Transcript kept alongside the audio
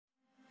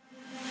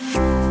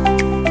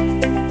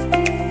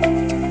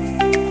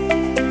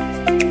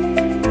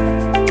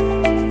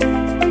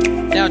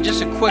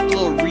quick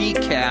little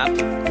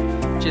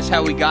recap, just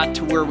how we got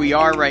to where we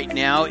are right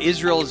now.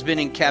 Israel has been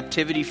in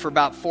captivity for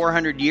about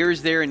 400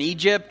 years there in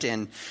Egypt,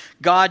 and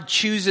God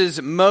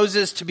chooses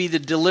Moses to be the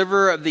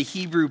deliverer of the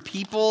Hebrew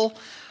people.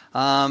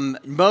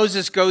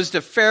 Moses goes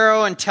to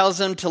Pharaoh and tells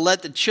him to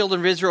let the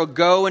children of Israel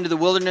go into the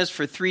wilderness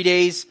for 3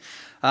 days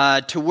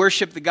to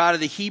worship the God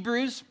of the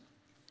Hebrews,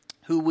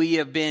 who we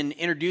have been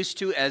introduced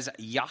to as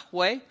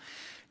Yahweh.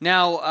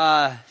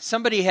 Now,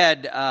 somebody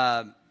had,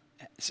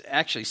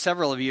 actually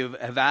several of you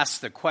have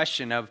asked the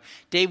question of,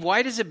 Dave,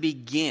 why does it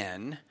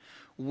begin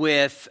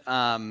with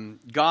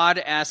God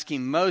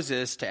asking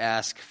Moses to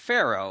ask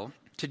Pharaoh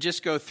to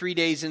just go 3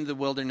 days into the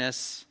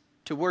wilderness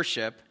to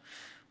worship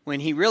when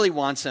he really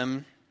wants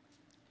him,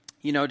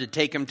 to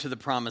take him to the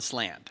promised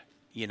land,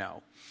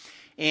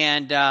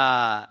 And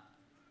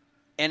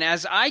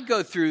as I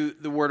go through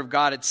the Word of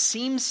God, it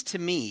seems to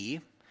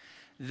me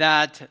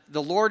that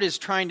the Lord is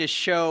trying to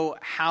show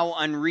how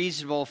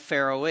unreasonable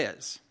Pharaoh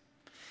is.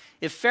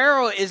 If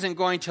Pharaoh isn't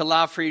going to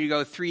allow for you to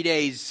go 3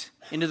 days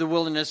into the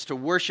wilderness to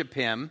worship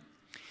him,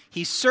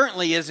 he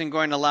certainly isn't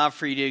going to allow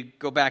for you to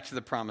go back to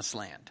the promised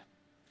land.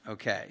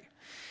 Okay.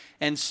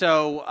 And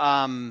so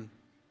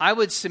I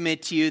would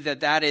submit to you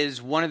that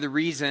is one of the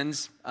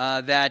reasons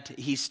that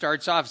he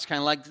starts off. It's kind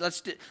of like,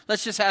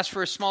 let's just ask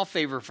for a small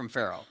favor from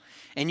Pharaoh.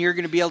 And you're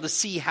going to be able to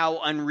see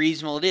how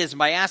unreasonable it is. And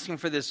by asking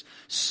for this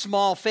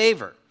small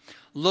favor,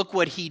 look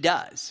what he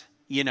does.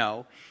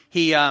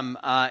 He,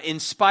 in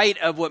spite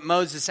of what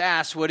Moses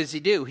asked, what does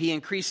he do? He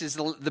increases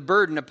the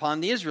burden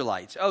upon the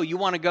Israelites. Oh, you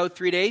want to go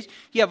 3 days?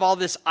 You have all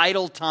this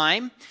idle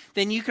time.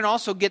 Then you can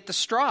also get the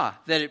straw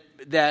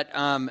that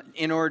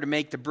in order to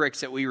make the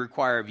bricks that we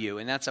require of you.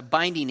 And that's a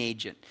binding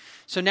agent.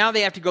 So now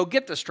they have to go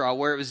get the straw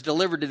where it was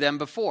delivered to them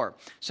before.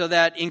 So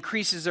that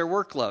increases their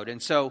workload.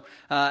 And so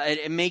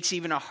it makes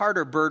even a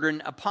harder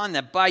burden upon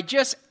them by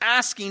just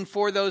asking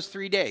for those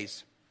 3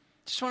 days.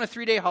 Just want a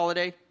 3-day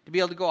holiday to be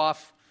able to go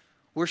off,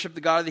 worship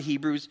the God of the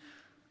Hebrews,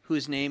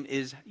 whose name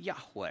is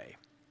Yahweh.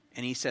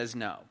 And he says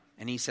no.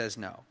 And he says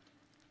no.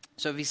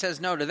 So if he says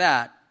no to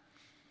that,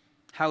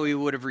 how he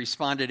would have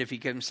responded if he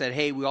could have said,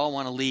 hey, we all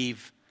want to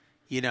leave,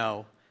 in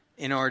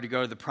order to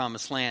go to the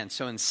promised land.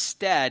 So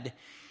instead,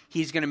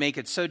 he's going to make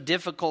it so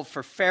difficult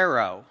for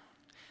Pharaoh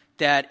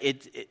that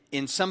it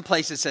in some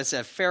places says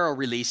that Pharaoh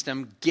released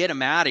him, get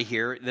him out of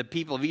here. The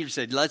people of Egypt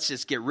said, let's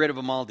just get rid of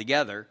them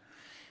altogether.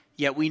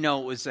 Yet we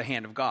know it was the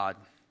hand of God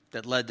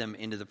that led them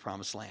into the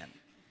promised land.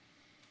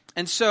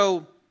 And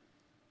so,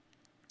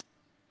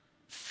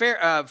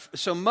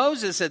 so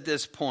Moses at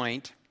this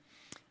point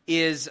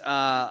is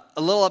a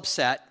little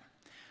upset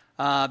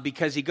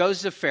because he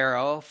goes to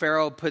Pharaoh.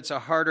 Pharaoh puts a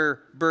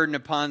harder burden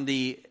upon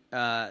the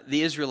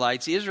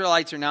Israelites. The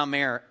Israelites are now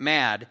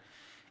mad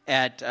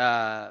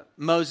at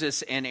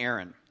Moses and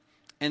Aaron.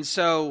 And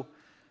so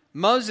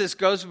Moses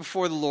goes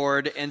before the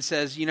Lord and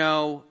says,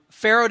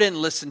 Pharaoh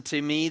didn't listen to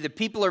me. The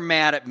people are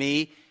mad at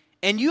me.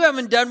 And you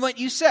haven't done what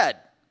you said.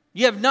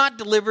 You have not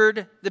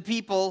delivered the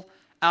people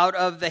out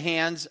of the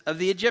hands of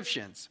the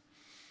Egyptians.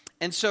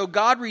 And so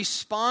God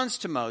responds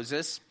to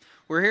Moses.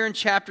 We're here in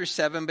chapter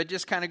 7, but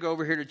just kind of go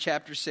over here to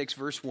chapter 6,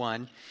 verse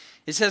 1.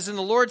 It says, and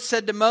the Lord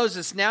said to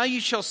Moses, now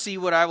you shall see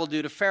what I will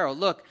do to Pharaoh.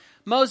 Look,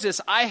 Moses,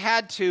 I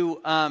had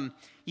to, I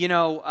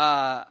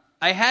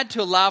had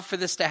to allow for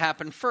this to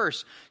happen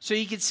first, so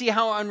you can see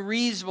how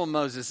unreasonable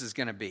Moses is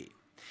going to be.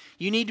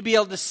 You need to be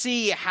able to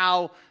see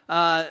how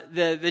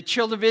the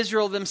children of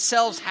Israel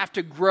themselves have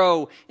to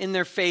grow in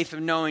their faith of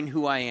knowing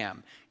who I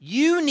am.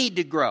 You need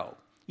to grow.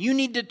 You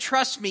need to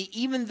trust me,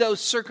 even though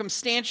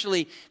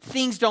circumstantially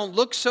things don't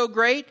look so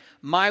great.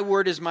 My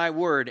word is my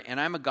word, and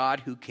I'm a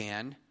God who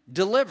can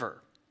deliver.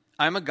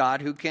 I'm a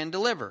God who can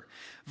deliver.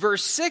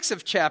 Verse 6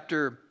 of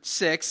chapter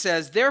 6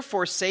 says,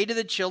 therefore say to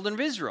the children of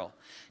Israel.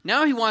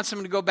 Now he wants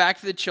them to go back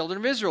to the children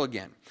of Israel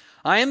again.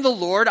 I am the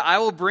Lord. I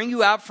will bring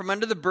you out from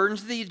under the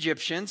burdens of the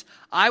Egyptians.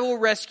 I will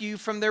rescue you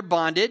from their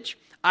bondage.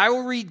 I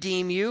will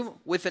redeem you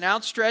with an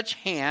outstretched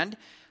hand,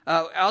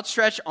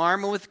 outstretched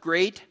arm, and with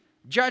great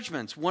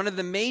judgments. One of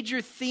the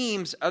major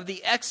themes of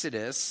the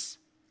Exodus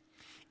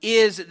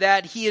is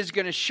that he is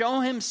going to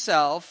show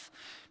himself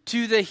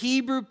to the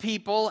Hebrew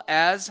people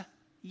as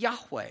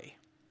Yahweh.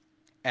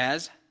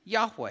 As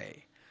Yahweh.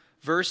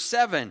 Verse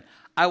 7,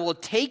 I will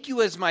take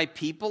you as my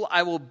people.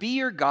 I will be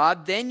your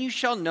God. Then you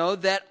shall know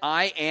that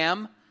I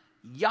am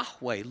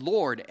Yahweh,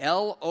 Lord,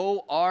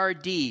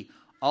 L-O-R-D.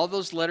 All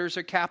those letters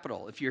are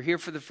capital. If you're here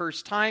for the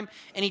first time,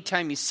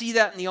 anytime you see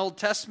that in the Old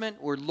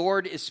Testament where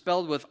Lord is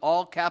spelled with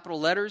all capital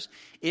letters,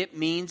 it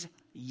means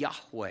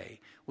Yahweh,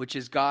 which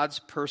is God's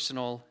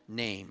personal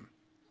name.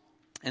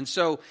 And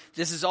so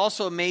this is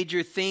also a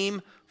major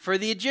theme for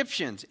the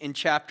Egyptians in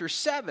chapter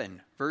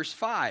 7, verse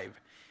 5.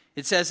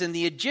 It says, and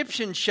the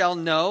Egyptians shall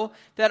know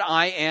that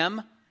I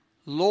am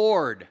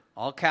Lord,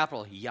 all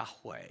capital,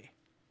 Yahweh.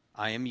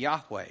 I am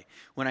Yahweh.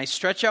 When I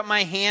stretch out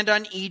my hand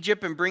on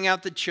Egypt and bring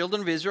out the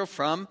children of Israel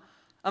from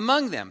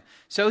among them.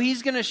 So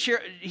he's going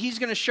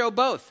to show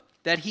both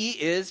that he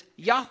is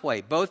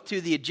Yahweh, both to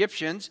the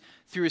Egyptians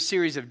through a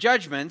series of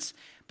judgments,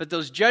 but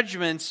those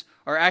judgments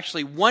are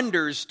actually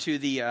wonders to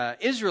the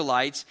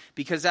Israelites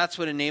because that's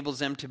what enables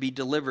them to be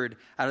delivered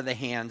out of the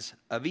hands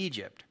of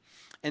Egypt.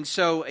 And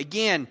so,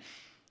 again,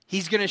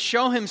 he's going to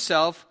show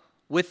himself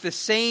with the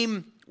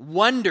same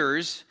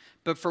wonders,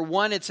 but for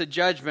one, it's a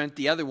judgment.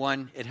 The other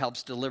one, it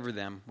helps deliver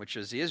them, which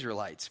is the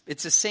Israelites.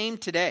 It's the same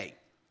today.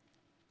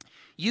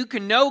 You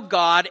can know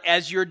God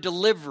as your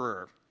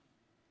deliverer.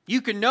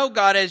 You can know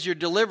God as your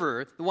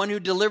deliverer, the one who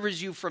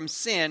delivers you from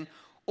sin,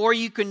 or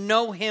you can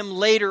know him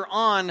later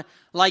on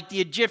like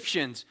the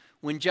Egyptians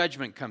when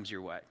judgment comes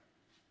your way.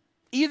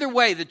 Either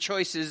way, the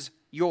choice is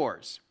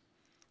yours.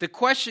 The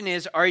question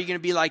is, are you going to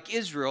be like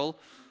Israel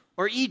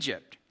or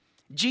Egypt?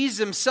 Jesus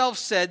himself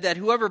said that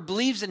whoever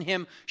believes in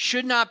him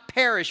should not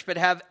perish but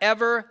have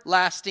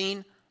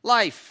everlasting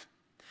life.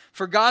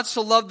 For God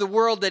so loved the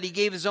world that he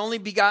gave his only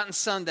begotten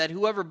Son, that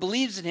whoever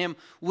believes in him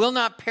will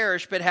not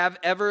perish but have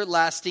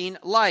everlasting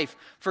life.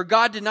 For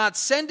God did not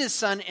send his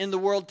Son in the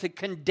world to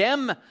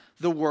condemn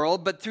the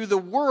world, but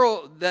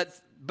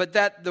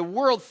that the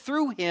world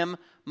through him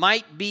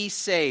might be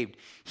saved.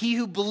 He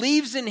who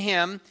believes in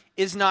him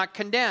is not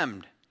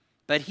condemned,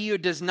 but he who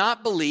does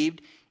not believe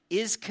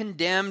is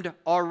condemned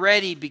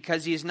already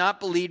because he has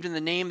not believed in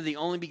the name of the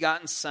only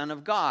begotten Son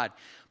of God.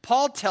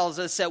 Paul tells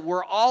us that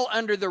we're all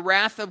under the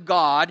wrath of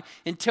God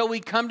until we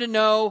come to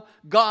know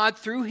God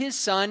through his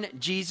Son,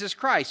 Jesus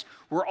Christ.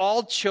 We're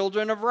all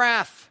children of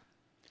wrath.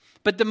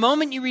 But the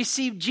moment you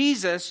receive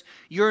Jesus,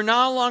 you're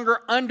no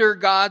longer under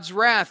God's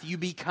wrath. You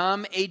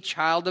become a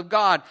child of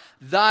God.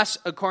 Thus,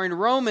 according to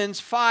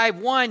Romans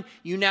 5:1,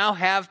 you now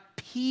have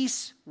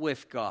peace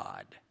with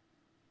God.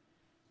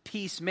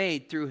 Peace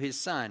made through his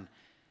Son,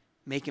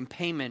 making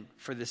payment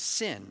for the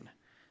sin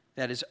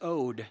that is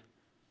owed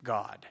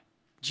God.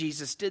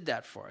 Jesus did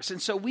that for us. And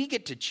so we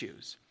get to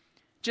choose.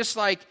 Just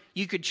like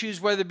you could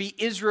choose whether it be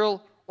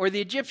Israel or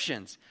the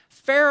Egyptians.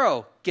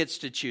 Pharaoh gets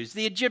to choose.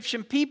 The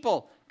Egyptian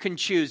people can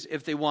choose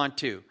if they want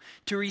to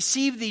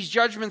receive these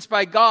judgments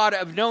by God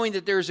of knowing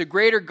that there is a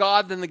greater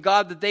God than the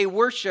God that they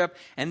worship,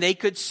 and they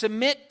could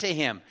submit to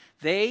him.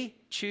 They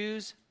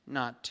choose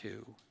not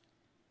to.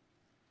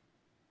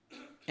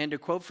 And to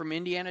quote from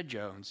Indiana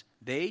Jones,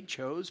 they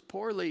chose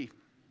poorly.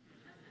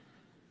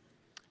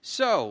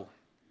 So,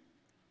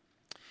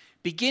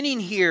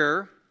 beginning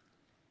here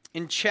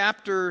in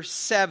chapter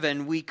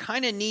 7, we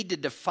kind of need to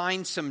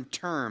define some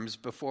terms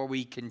before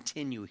we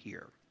continue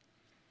here.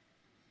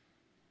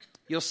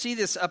 You'll see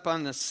this up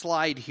on the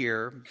slide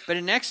here, but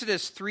in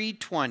Exodus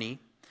 3:20,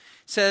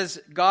 says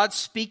God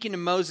speaking to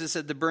Moses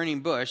at the burning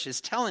bush is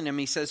telling him,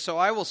 he says, so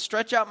I will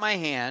stretch out my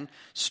hand,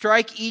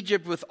 strike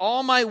Egypt with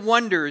all my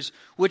wonders,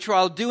 which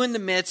I'll do in the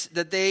midst,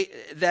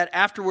 that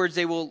afterwards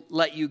they will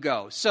let you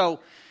go. So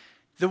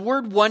the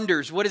word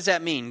wonders, what does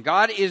that mean?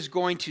 God is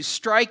going to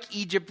strike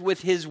Egypt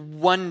with his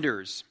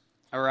wonders,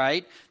 all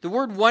right? The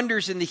word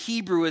wonders in the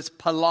Hebrew is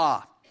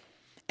palah,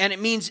 and it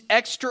means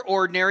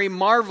extraordinary,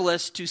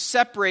 marvelous, to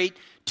separate,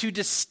 to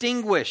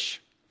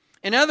distinguish.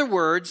 In other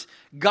words,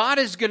 God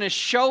is going to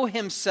show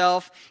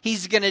himself,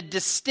 he's going to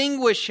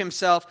distinguish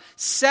himself,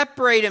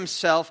 separate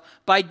himself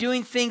by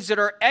doing things that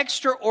are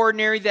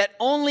extraordinary that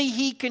only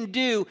he can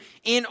do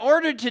in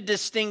order to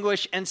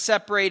distinguish and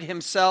separate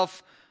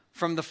himself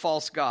from the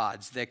false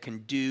gods that can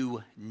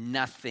do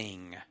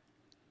nothing.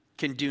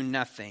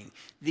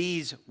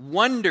 These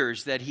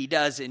wonders that he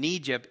does in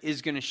Egypt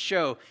is going to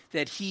show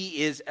that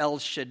he is El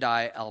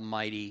Shaddai,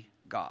 Almighty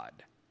God.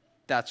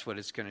 That's what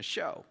it's going to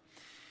show.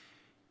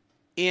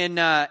 In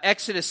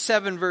Exodus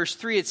 7 verse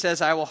 3 it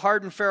says, I will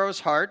harden Pharaoh's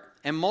heart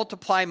and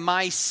multiply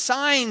my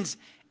signs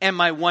and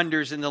my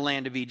wonders in the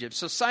land of Egypt.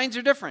 So signs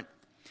are different.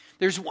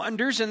 There's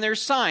wonders and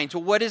there's signs.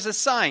 Well, what is a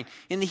sign?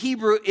 In the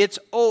Hebrew, it's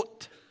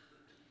ot.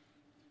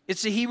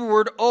 It's the Hebrew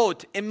word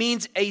ot. It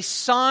means a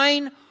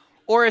sign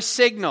or a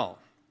signal.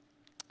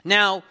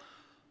 Now,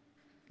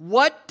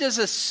 what does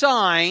a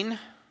sign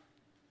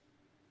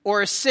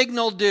or a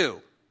signal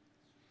do?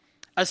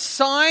 A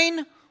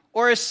sign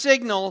or a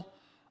signal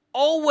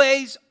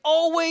always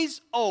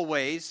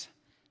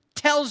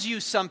tells you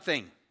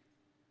something.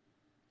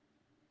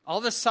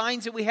 All the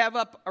signs that we have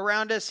up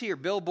around us here,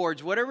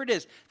 billboards, whatever it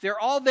is, they're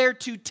all there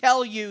to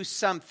tell you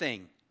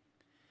something.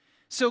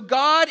 So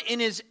God, in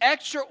his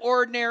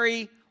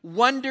extraordinary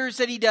wonders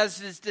that he does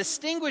to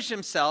distinguish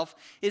himself,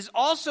 is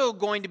also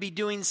going to be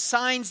doing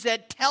signs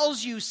that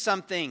tells you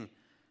something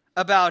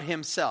about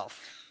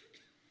himself.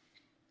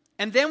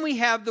 And then we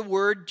have the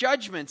word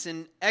judgments.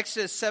 In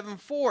Exodus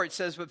 7:4, it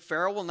says, but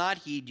Pharaoh will not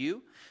heed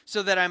you,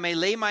 so that I may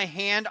lay my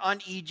hand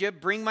on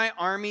Egypt, bring my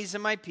armies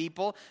and my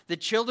people, the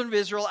children of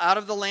Israel, out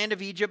of the land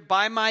of Egypt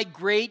by my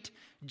great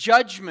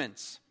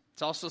judgments.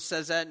 It also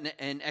says that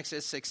in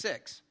Exodus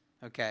 6:6.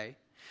 Okay?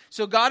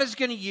 So God is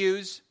going to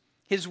use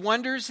his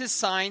wonders, his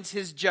signs,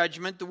 his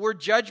judgment. The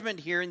word judgment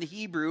here in the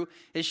Hebrew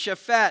is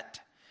shafet,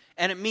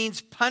 and it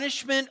means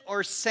punishment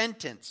or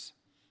sentence.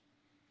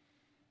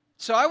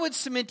 So I would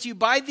submit to you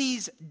by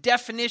these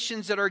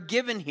definitions that are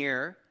given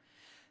here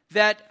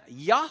that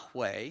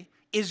Yahweh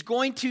is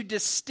going to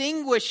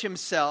distinguish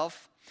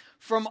himself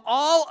from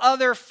all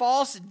other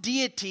false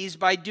deities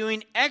by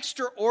doing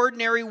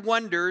extraordinary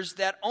wonders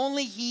that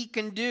only he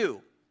can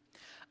do.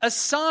 A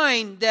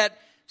sign that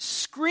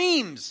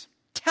screams,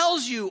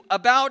 tells you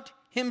about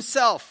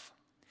himself,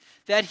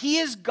 that he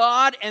is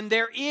God and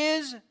there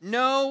is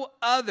no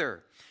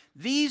other.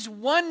 These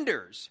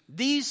wonders,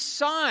 these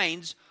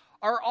signs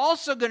are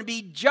also going to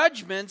be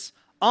judgments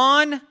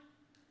on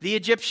the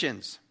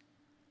Egyptians.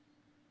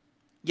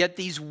 Yet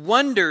these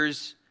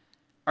wonders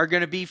are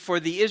going to be for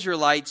the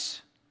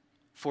Israelites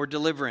for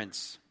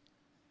deliverance.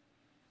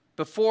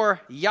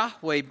 Before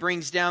Yahweh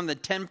brings down the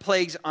 10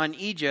 plagues on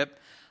Egypt,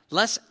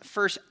 let's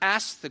first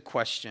ask the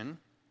question,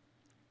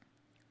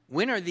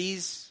 when are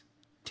these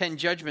 10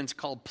 judgments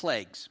called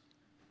plagues?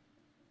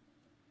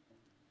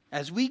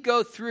 As we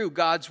go through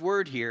God's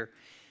word here,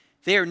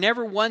 they are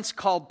never once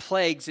called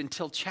plagues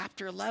until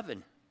chapter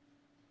 11.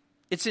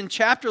 It's in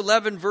chapter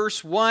 11,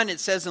 verse 1, it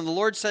says, "And the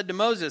Lord said to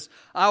Moses,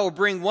 I will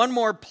bring one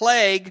more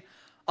plague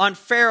on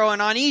Pharaoh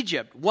and on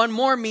Egypt." One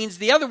more means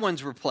the other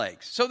ones were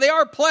plagues. So they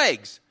are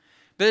plagues.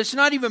 But it's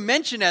not even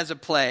mentioned as a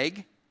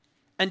plague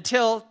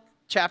until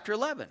chapter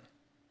 11.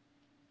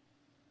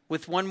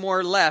 With one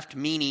more left,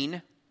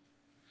 meaning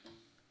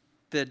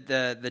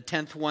the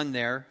 10th one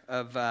there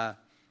of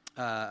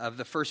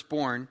the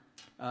firstborn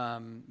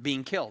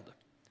being killed.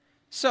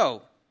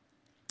 So,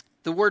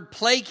 the word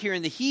plague here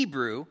in the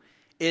Hebrew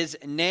is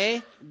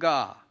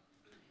negah.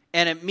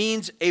 And it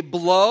means a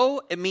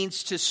blow, it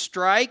means to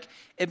strike,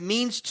 it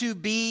means to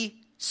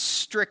be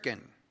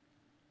stricken.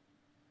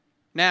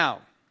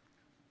 Now,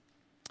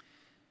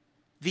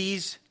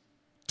 these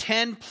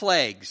 10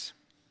 plagues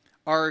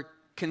are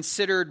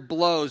considered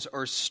blows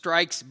or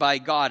strikes by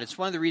God. It's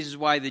one of the reasons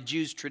why the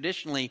Jews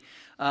traditionally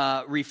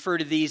refer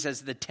to these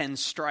as the 10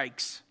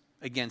 strikes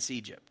against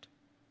Egypt.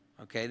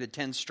 Okay, the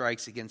 10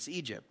 strikes against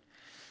Egypt.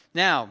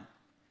 Now,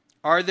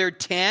 are there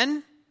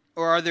 10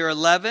 or are there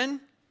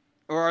 11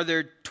 or are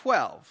there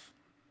 12?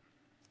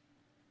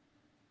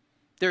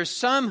 There are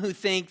some who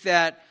think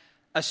that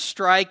a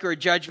strike or a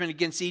judgment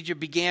against Egypt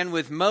began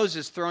with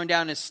Moses throwing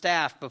down his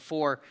staff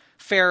before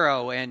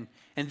Pharaoh and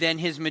then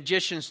his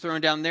magicians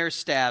throwing down their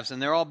staffs,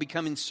 and they're all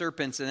becoming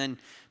serpents.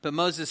 But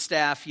Moses'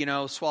 staff,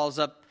 swallows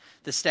up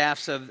the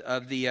staffs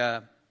of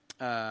the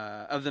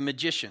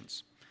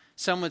magicians.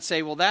 Some would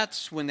say, well,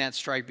 that's when that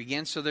strike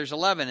began, so there's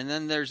 11. And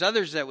then there's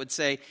others that would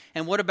say,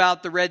 and what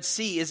about the Red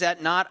Sea? Is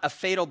that not a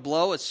fatal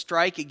blow, a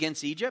strike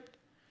against Egypt?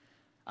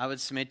 I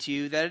would submit to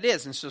you that it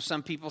is. And so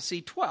some people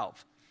see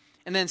 12.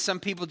 And then some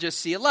people just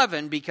see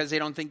 11 because they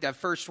don't think that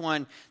first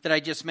one that I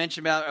just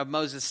mentioned about of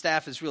Moses'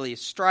 staff is really a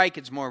strike.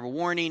 It's more of a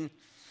warning.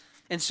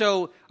 And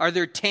so are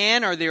there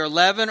 10, are there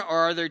 11, or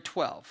are there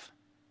 12?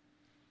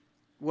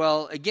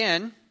 Well,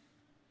 again,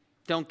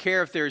 don't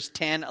care if there's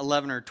 10,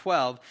 11, or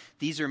 12.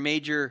 These are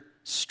major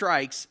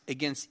strikes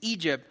against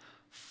Egypt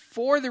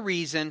for the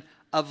reason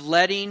of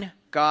letting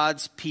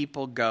God's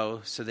people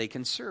go so they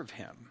can serve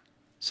him.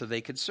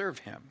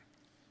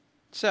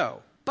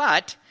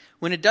 But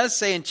when it does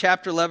say in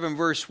chapter 11,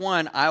 verse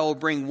 1, I will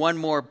bring one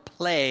more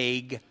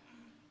plague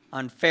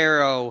on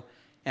Pharaoh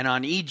and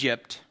on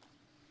Egypt,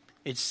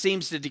 it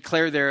seems to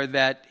declare there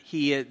that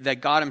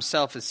that God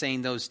himself is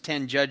saying those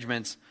 10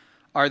 judgments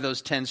are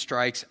those 10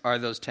 strikes, are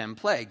those 10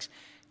 plagues.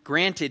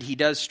 Granted, he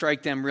does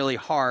strike them really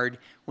hard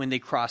when they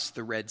cross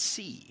the Red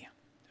Sea.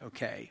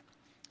 Okay.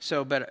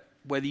 So, but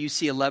whether you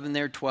see 11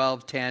 there,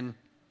 12, 10,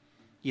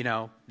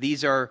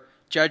 these are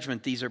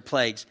judgment, these are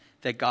plagues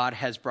that God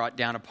has brought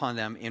down upon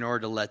them in order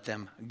to let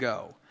them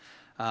go.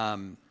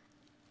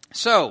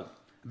 So,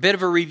 a bit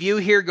of a review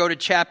here. Go to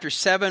chapter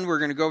 7. We're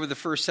going to go over the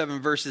first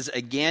 7 verses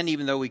again,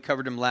 even though we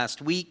covered them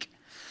last week.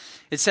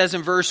 It says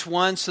in verse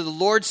 1, "So the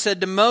Lord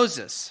said to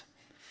Moses,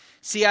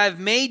 See, I have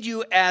made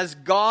you as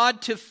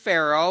God to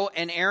Pharaoh,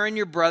 and Aaron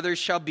your brother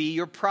shall be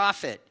your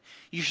prophet.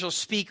 You shall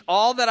speak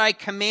all that I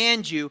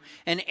command you,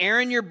 and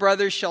Aaron your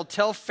brother shall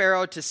tell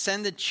Pharaoh to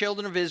send the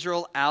children of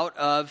Israel out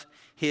of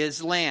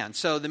his land."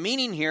 So the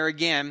meaning here,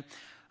 again,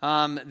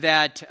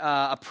 that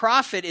a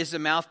prophet is a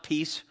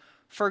mouthpiece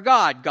for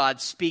God.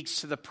 God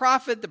speaks to the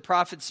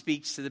prophet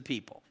speaks to the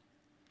people.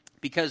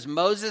 Because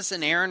Moses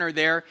and Aaron are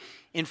there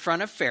in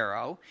front of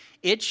Pharaoh,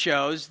 it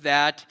shows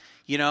that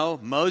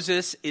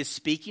Moses is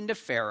speaking to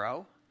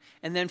Pharaoh,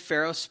 and then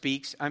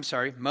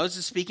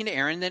Moses speaking to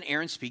Aaron, and then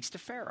Aaron speaks to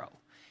Pharaoh.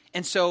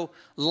 And so,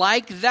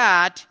 like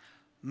that,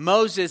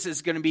 Moses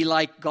is going to be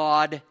like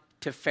God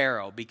to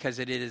Pharaoh, because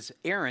it is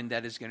Aaron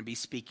that is going to be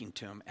speaking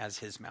to him as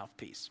his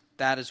mouthpiece.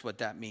 That is what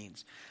that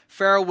means.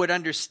 Pharaoh would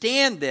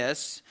understand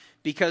this,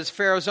 because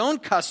Pharaoh's own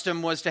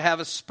custom was to have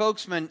a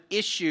spokesman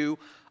issue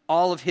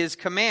all of his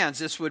commands.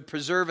 This would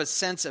preserve a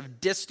sense of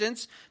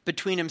distance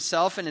between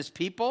himself and his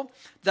people,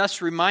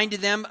 thus reminded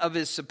them of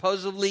his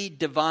supposedly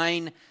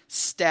divine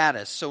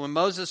status. So when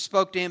Moses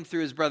spoke to him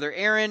through his brother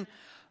Aaron,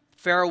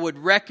 Pharaoh would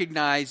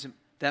recognize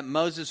that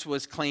Moses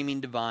was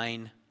claiming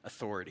divine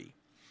authority.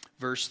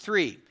 Verse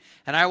 3,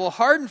 "And I will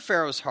harden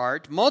Pharaoh's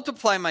heart,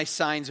 multiply my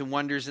signs and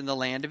wonders in the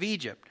land of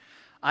Egypt.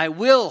 I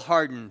will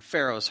harden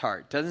Pharaoh's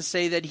heart. Doesn't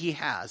say that he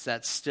has.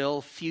 That's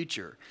still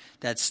future.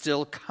 That's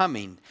still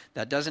coming.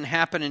 That doesn't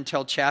happen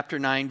until chapter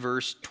 9,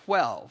 verse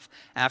 12,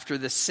 after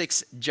the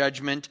sixth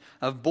judgment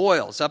of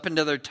boils. Up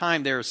until their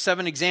time, there are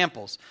 7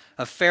 examples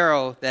of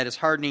Pharaoh that is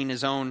hardening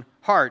his own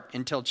heart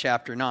until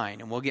chapter 9.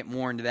 And we'll get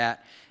more into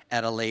that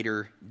at a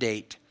later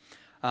date.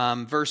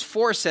 Verse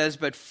 4 says,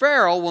 "But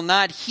Pharaoh will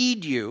not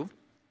heed you,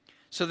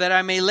 so that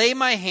I may lay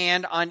my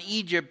hand on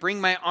Egypt,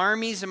 bring my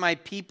armies and my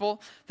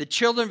people, the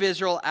children of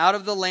Israel, out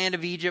of the land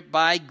of Egypt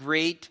by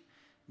great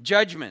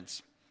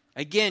judgments."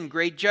 Again,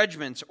 great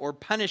judgments or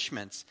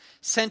punishments,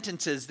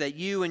 sentences that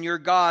you and your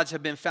gods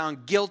have been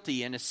found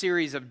guilty, and a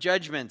series of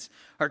judgments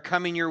are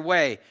coming your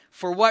way.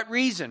 For what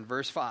reason?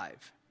 Verse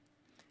 5.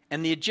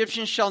 "And the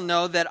Egyptians shall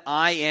know that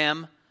I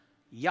am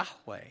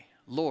Yahweh,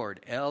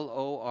 Lord,"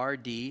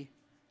 Lord,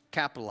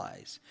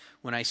 capitalize,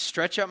 "when I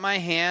stretch out my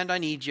hand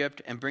on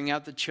Egypt and bring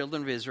out the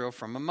children of Israel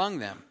from among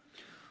them."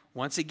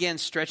 Once again,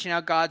 stretching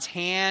out God's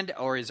hand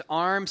or his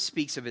arm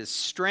speaks of his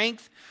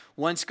strength.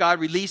 Once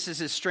God releases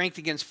his strength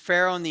against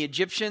Pharaoh and the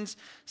Egyptians,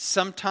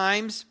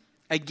 sometimes,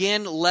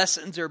 again,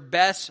 lessons are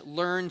best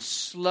learned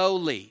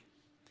slowly.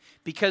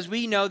 Because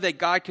we know that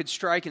God could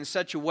strike in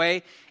such a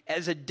way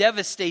as it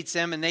devastates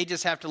them, and they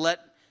just have to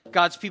let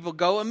God's people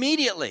go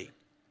immediately.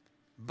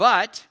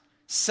 But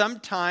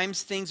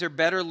sometimes things are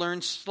better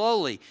learned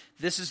slowly.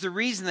 This is the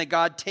reason that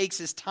God takes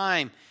his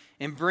time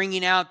in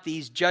bringing out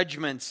these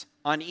judgments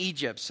on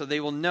Egypt, so they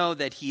will know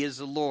that he is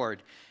the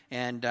Lord.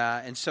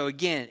 And so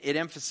again, it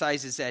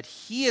emphasizes that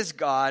he is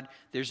God.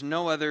 There's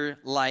no other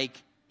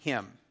like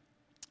him.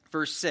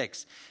 Verse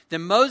 6,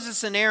 "Then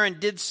Moses and Aaron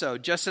did so,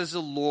 just as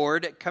the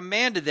Lord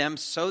commanded them,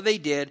 so they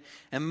did.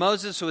 And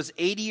Moses was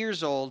 80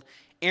 years old,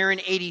 Aaron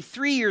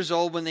 83 years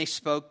old when they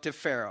spoke to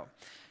Pharaoh."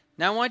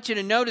 Now I want you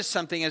to notice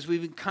something as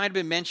we've kind of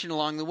been mentioned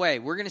along the way.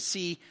 We're going to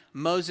see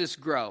Moses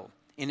grow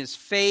in his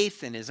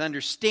faith and his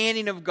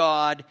understanding of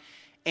God.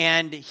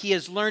 And he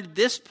has learned at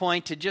this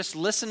point to just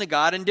listen to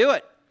God and do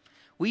it.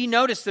 We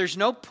notice there's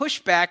no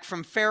pushback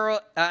from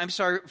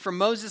from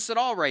Moses at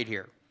all right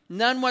here.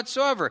 None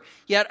whatsoever.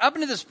 Yet up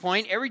until this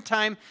point, every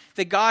time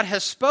that God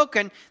has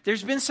spoken,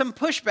 there's been some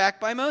pushback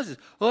by Moses.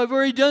 "Well, I've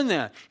already done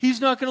that.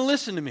 He's not going to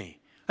listen to me.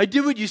 I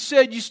did what you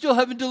said. You still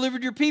haven't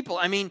delivered your people."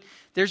 I mean,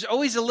 there's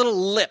always a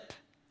little lip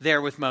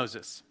there with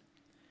Moses.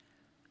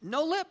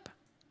 No lip.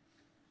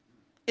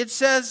 It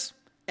says,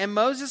 "And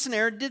Moses and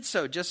Aaron did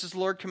so, just as the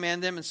Lord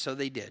commanded them, and so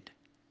they did."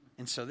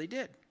 And so they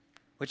did,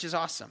 which is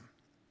awesome.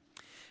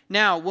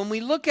 Now, when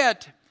we look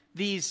at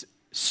these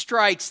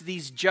strikes,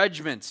 these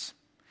judgments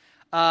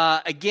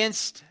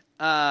against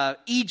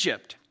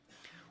Egypt,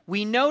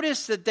 we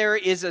notice that there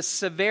is a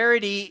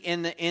severity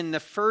in the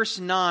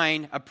first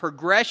 9, a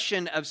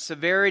progression of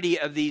severity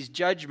of these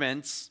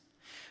judgments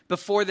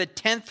before the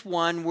 10th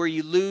one where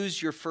you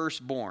lose your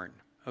firstborn,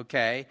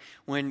 okay?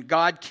 When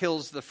God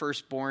kills the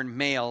firstborn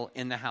male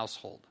in the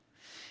household.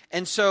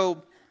 And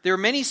so there are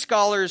many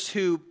scholars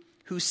who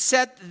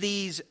set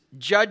these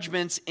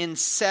judgments in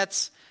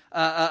sets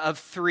of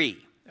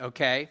 3,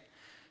 okay?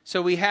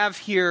 So we have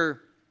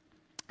here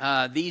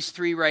these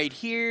 3 right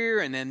here,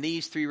 and then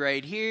these 3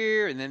 right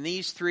here, and then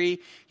these 3.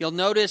 You'll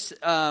notice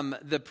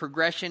the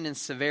progression in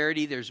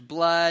severity. There's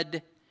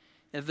blood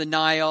of the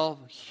Nile,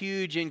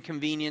 huge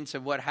inconvenience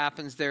of what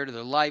happens there to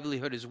their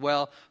livelihood as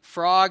well.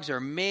 Frogs are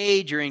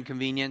major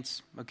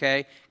inconvenience,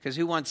 okay? Because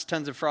who wants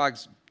tons of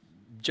frogs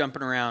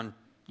jumping around,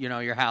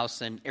 your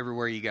house and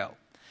everywhere you go?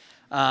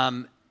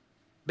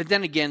 But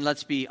then again,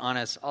 let's be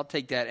honest, I'll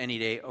take that any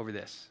day over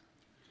this.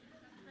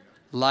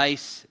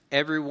 Lice,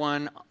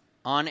 everyone,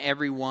 on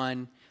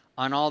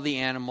all the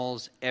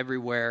animals,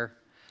 everywhere.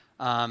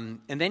 And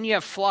then you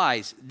have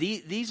flies.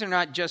 These are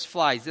not just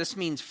flies. This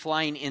means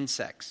flying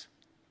insects.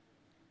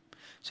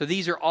 So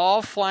these are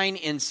all flying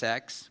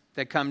insects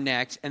that come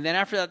next. And then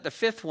after that, the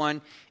 5th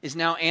one is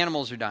now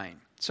animals are dying.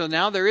 So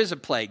now there is a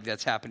plague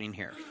that's happening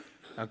here.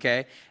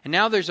 Okay? And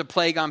now there's a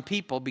plague on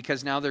people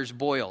because now there's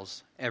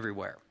boils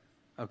everywhere.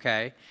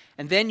 Okay?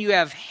 And then you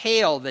have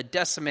hail that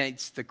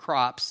decimates the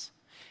crops.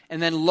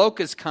 And then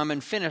locusts come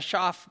and finish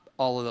off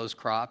all of those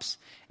crops.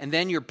 And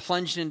then you're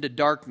plunged into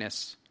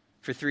darkness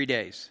for 3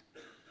 days.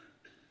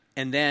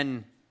 And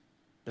then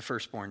the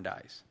firstborn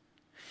dies.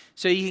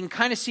 So you can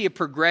kind of see a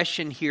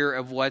progression here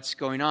of what's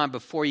going on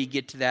before you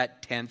get to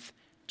that 10th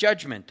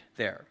judgment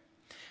there.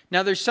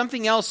 Now there's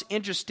something else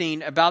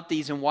interesting about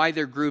these and why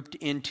they're grouped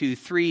into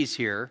 3s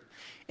here.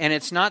 And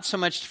it's not so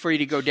much for you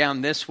to go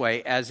down this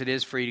way as it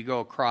is for you to go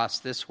across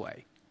this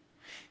way.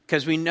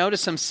 Because we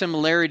notice some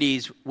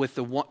similarities with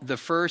the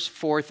 1st,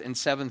 4th, and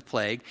 7th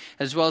plague,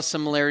 as well as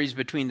similarities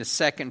between the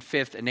 2nd,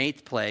 5th, and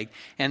 8th plague,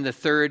 and the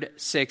 3rd,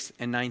 6th,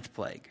 and 9th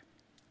plague.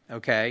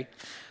 Okay?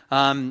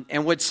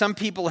 And what some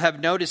people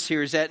have noticed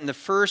here is that in the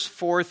 1st,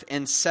 4th,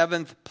 and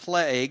 7th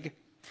plague,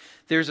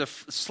 there's a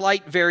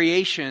slight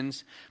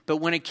variations, but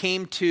when it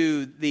came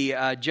to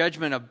the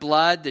judgment of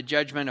blood, the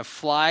judgment of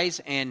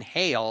flies, and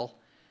hail,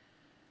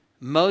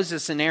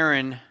 Moses and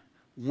Aaron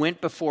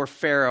went before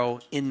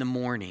Pharaoh in the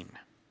morning.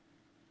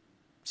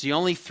 It's the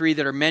only three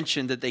that are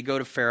mentioned that they go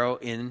to Pharaoh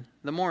in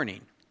the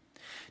morning.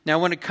 Now,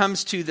 when it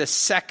comes to the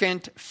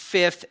second,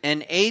 fifth,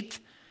 and eighth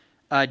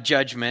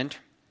judgment,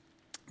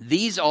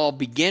 these all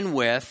begin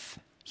with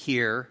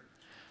here,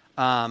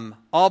 the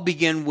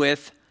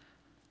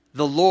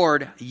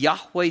Lord,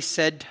 Yahweh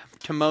said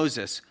to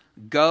Moses,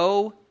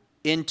 go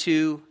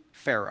into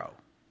Pharaoh.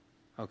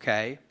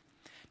 Okay?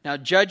 Now,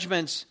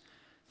 judgments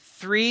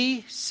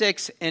 3,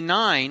 6, and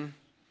 9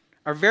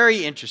 are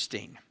very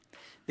interesting.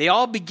 They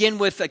all begin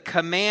with a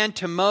command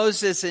to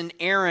Moses and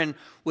Aaron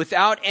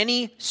without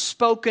any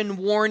spoken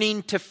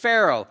warning to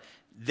Pharaoh.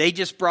 They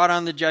just brought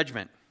on the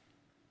judgment.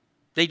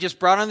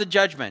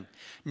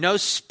 No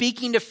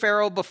speaking to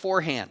Pharaoh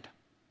beforehand.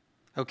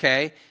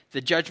 Okay?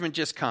 The judgment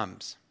just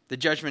comes.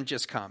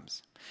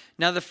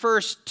 Now, the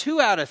first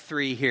 2 out of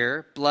 3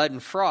 here, blood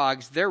and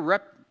frogs, they're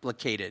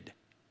replicated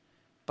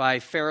by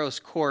Pharaoh's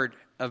court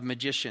of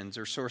magicians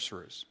or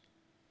sorcerers.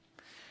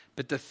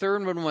 But the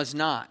third one was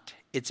not.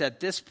 It's at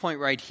this point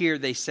right here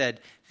they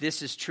said,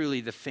 this is truly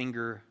the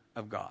finger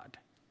of God.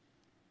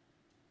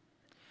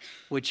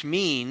 Which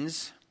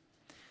means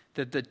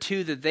that the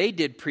 2 that they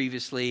did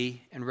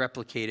previously and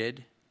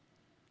replicated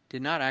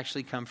did not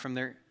actually come from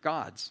their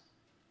gods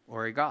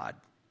or a God.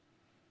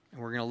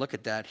 And we're going to look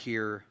at that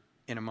here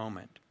in a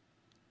moment.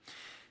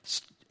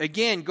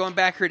 Again, going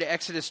back here to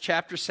Exodus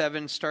chapter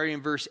 7, starting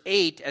in verse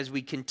 8, as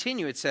we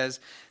continue, it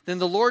says, Then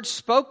the Lord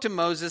spoke to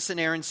Moses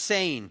and Aaron,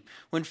 saying,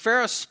 When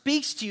Pharaoh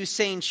speaks to you,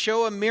 saying,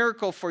 Show a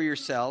miracle for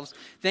yourselves,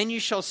 then you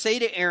shall say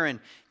to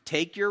Aaron,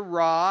 Take your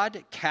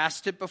rod,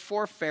 cast it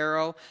before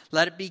Pharaoh,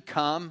 let it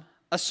become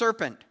a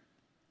serpent.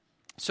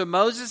 So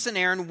Moses and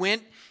Aaron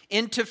went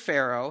into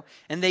Pharaoh,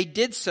 and they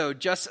did so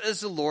just as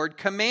the Lord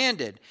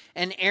commanded.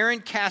 And Aaron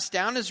cast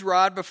down his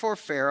rod before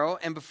Pharaoh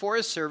and before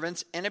his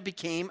servants, and it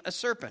became a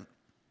serpent.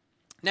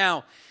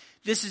 Now,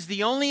 this is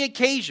the only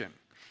occasion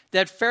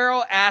that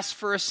Pharaoh asked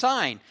for a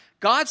sign.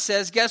 God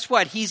says, guess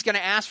what? He's going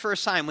to ask for a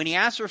sign. When he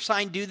asks for a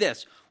sign, do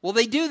this. Well,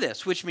 they do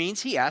this, which means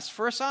he asked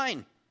for a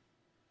sign.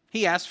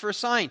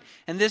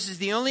 And this is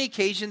the only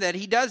occasion that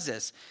he does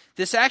this.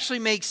 This actually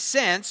makes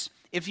sense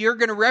if you're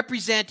going to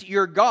represent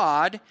your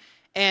God,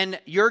 and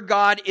your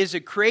God is a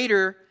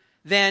creator,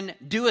 then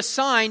do a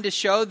sign to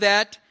show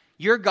that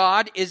your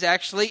God is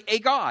actually a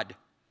God.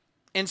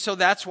 And so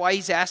that's why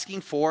he's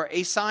asking for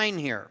a sign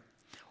here.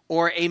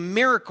 Or a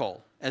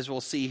miracle, as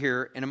we'll see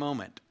here in a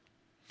moment.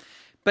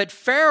 But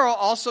Pharaoh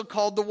also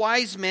called the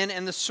wise men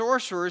and the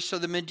sorcerers, so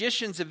the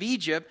magicians of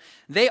Egypt,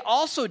 they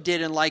also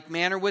did in like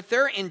manner with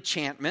their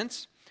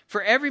enchantments.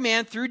 For every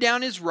man threw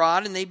down his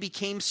rod, and they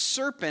became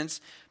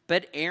serpents,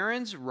 but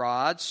Aaron's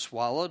rod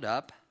swallowed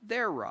up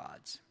their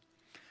rods.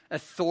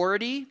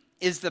 Authority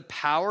is the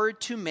power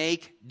to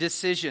make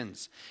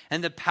decisions,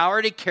 and the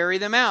power to carry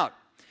them out.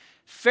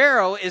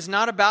 Pharaoh is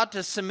not about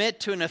to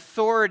submit to an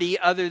authority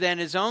other than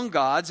his own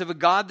gods, of a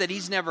God that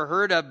he's never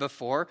heard of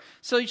before.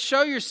 So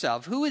show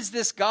yourself. Who is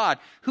this God?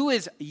 Who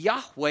is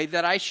Yahweh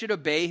that I should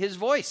obey his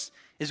voice?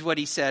 Is what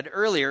he said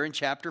earlier in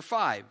chapter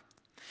 5.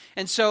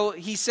 And so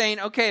he's saying,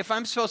 okay, if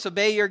I'm supposed to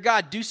obey your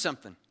God, do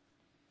something.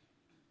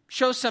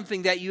 Show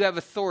something that you have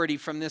authority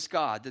from this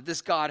God, that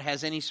this God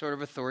has any sort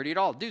of authority at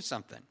all. Do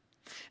something.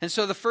 And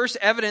so the first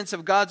evidence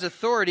of God's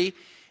authority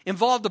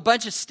involved a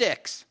bunch of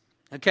sticks.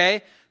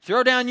 Okay?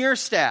 Throw down your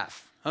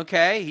staff.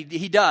 Okay?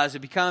 He does.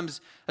 It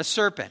becomes a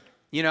serpent.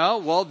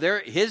 Well,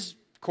 his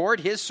court,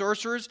 his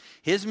sorcerers,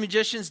 his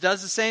magicians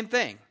does the same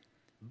thing.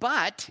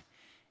 But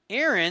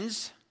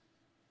Aaron's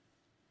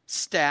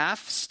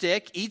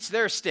stick, eats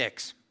their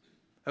sticks.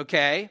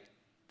 Okay?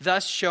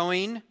 Thus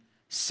showing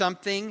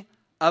something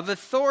of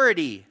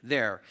authority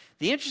there.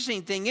 The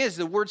interesting thing is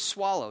the word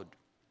swallowed.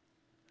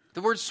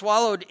 The word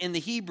swallowed in the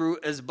Hebrew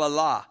is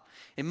balah.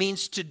 It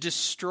means to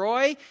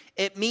destroy.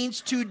 It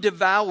means to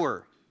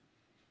devour.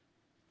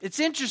 It's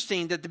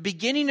interesting that the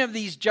beginning of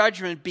these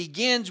judgments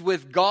begins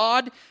with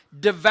God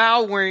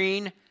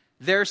devouring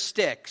their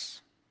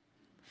sticks.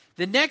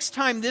 The next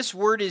time this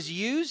word is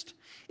used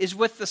is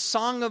with the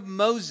Song of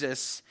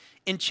Moses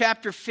in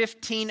chapter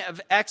 15 of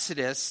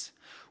Exodus,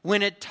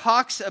 when it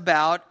talks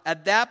about,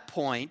 at that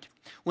point,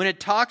 when it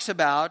talks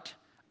about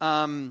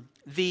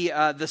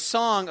the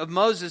Song of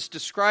Moses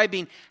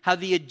describing how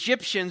the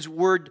Egyptians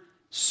were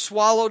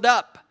swallowed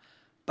up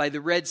by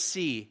the Red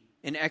Sea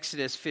in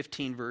Exodus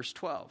 15 verse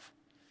 12.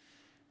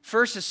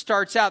 First, it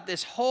starts out,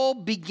 this whole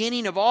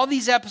beginning of all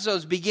these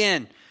episodes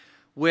begin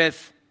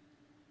with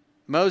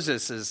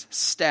Moses'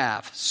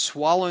 staff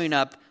swallowing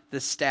up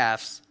the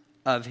staffs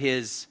of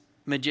his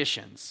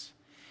magicians.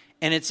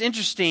 And it's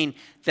interesting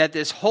that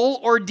this whole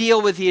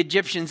ordeal with the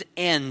Egyptians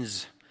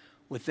ends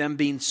with them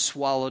being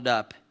swallowed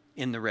up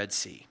in the Red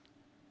Sea.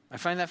 I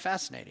find that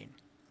fascinating.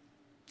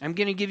 I'm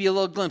going to give you a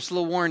little glimpse, a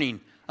little warning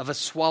of a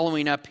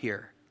swallowing up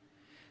here.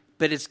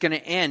 But it's going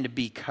to end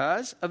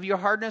because of your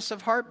hardness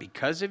of heart,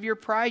 because of your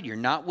pride. You're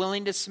not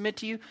willing to submit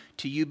to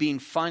you being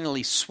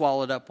finally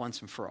swallowed up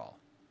once and for all.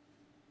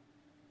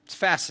 It's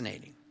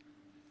fascinating.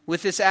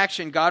 With this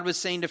action, God was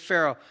saying to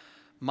Pharaoh,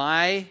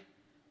 my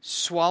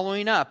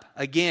swallowing up,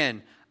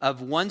 again,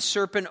 of one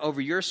serpent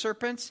over your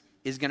serpents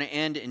is going to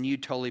end in you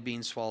totally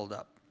being swallowed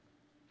up.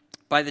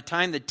 By the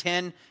time the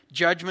 10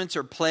 judgments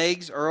or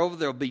plagues are over,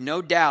 there will be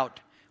no doubt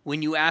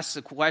when you ask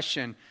the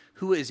question,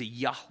 who is a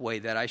Yahweh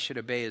that I should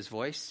obey his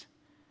voice?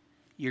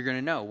 You're going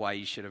to know why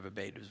you should have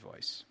obeyed his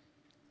voice.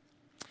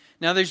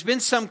 Now, there's been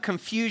some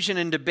confusion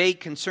and debate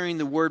concerning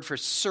the word for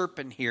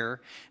serpent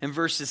here in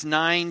verses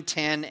 9,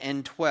 10,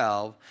 and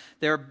 12.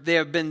 There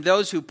have been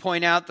those who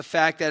point out the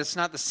fact that it's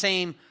not the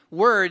same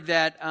word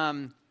that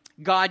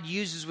God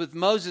uses with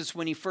Moses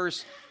when he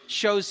first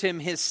shows him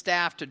his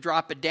staff to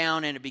drop it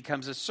down and it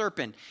becomes a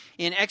serpent.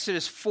 In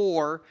Exodus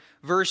 4,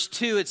 verse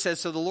 2, it says,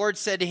 so the Lord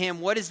said to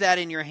him, what is that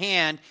in your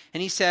hand?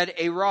 And he said,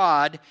 a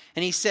rod.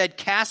 And he said,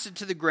 cast it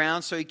to the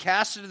ground. So he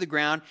cast it to the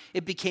ground.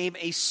 It became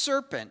a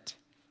serpent.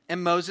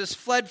 And Moses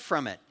fled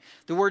from it.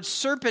 The word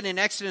serpent in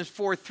Exodus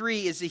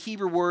 4:3 is the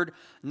Hebrew word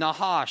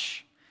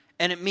nahash,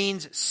 and it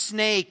means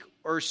snake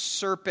or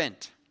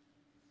serpent.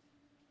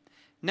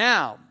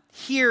 Now,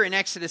 here in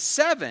Exodus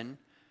 7,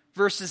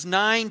 verses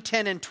 9,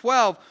 10, and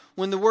 12,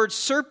 when the word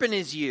serpent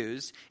is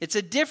used, it's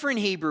a different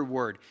Hebrew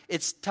word.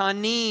 It's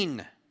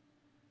tanin.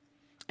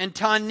 And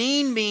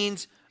tanin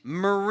means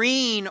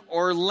marine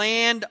or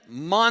land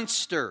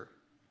monster,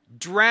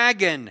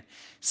 dragon,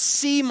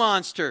 sea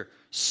monster,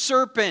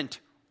 serpent,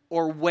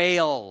 or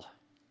whale.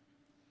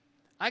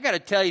 I got to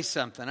tell you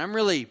something. I'm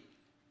really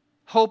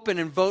hoping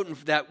and voting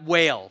for that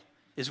whale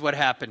is what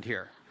happened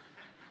here.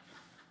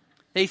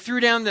 They threw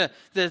down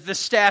the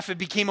staff. It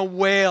became a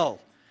whale,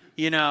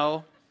 and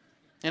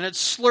it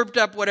slurped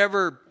up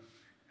whatever,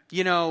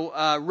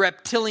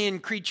 reptilian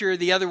creature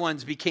the other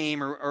ones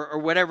became or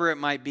whatever it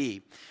might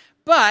be.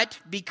 But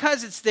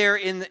because it's there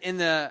in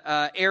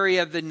the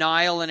area of the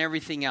Nile and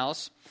everything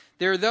else,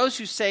 there are those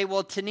who say,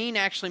 well, tanin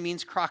actually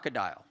means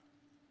crocodile.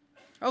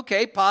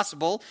 Okay,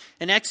 possible.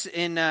 In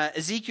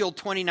Ezekiel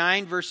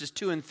 29, verses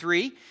 2 and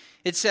 3,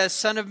 it says,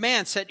 Son of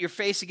man, set your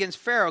face against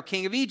Pharaoh,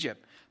 king of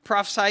Egypt.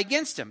 Prophesy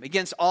against him,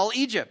 against all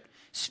Egypt.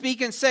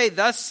 Speak and say,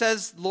 Thus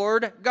says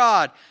Lord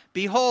God,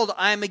 Behold,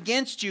 I am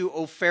against you,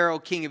 O Pharaoh,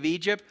 king of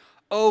Egypt,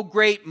 O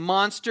great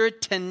monster,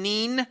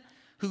 Tanin,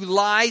 who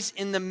lies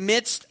in the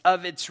midst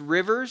of its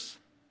rivers.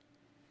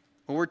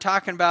 Well, we're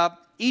talking about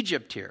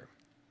Egypt here,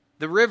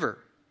 the river,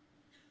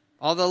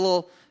 all the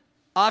little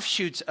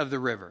offshoots of the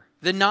river.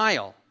 The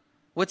Nile.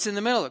 What's in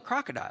the middle of it?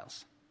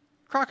 Crocodiles.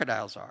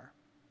 Crocodiles are.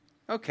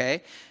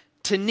 Okay.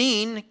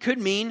 Tanin could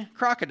mean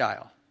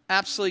crocodile.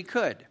 Absolutely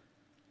could.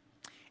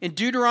 In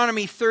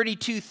Deuteronomy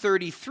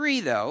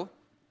 32:33, though,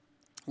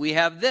 we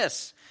have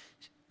this.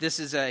 This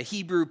is a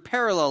Hebrew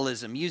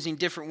parallelism, using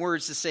different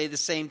words to say the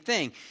same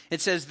thing.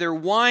 It says, their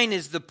wine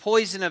is the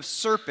poison of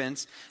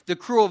serpents, the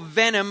cruel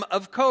venom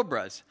of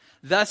cobras,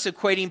 thus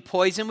equating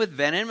poison with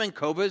venom and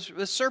cobras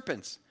with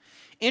serpents.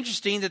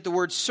 Interesting that the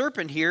word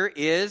serpent here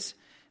is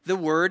the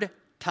word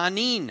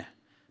tanin.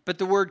 But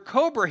the word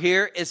cobra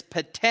here is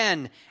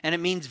paten, and it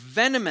means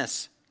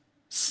venomous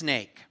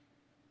snake.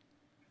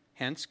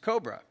 Hence,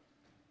 cobra.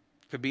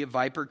 Could be a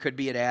viper, could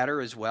be an adder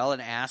as well,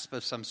 an asp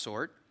of some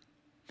sort.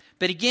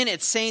 But again,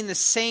 it's saying the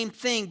same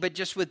thing, but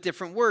just with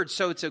different words.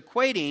 So it's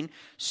equating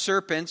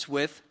serpents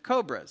with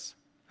cobras.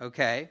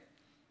 Okay?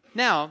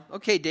 Now,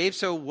 okay, Dave,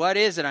 so what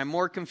is it? I'm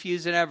more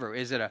confused than ever.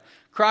 Is it a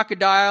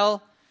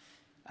crocodile?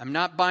 I'm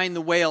not buying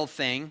the whale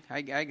thing.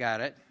 I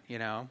got it,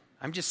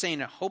 I'm just saying,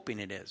 hoping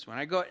it is. When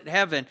I go to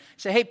heaven,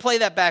 say, hey, play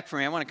that back for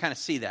me. I want to kind of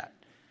see that.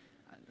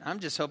 I'm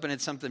just hoping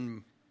it's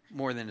something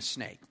more than a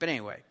snake. But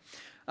anyway.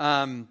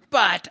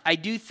 But I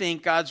do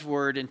think God's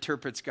word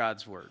interprets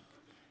God's word.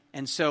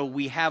 And so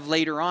we have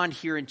later on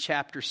here in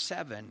chapter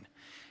 7,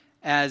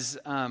 as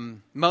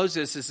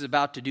Moses is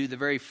about to do the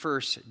very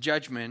first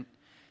judgment,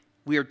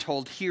 we are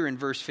told here in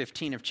verse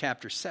 15 of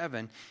chapter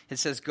 7, it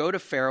says, Go to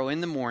Pharaoh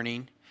in the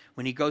morning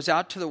when he goes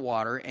out to the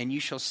water, and you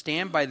shall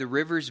stand by the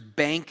river's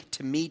bank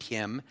to meet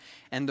him,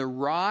 and the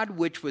rod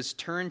which was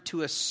turned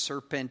to a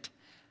serpent,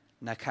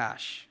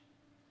 Nakash.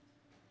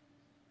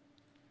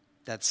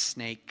 That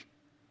snake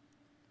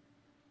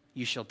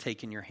you shall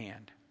take in your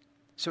hand.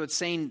 So it's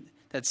saying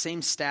that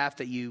same staff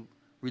that you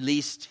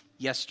released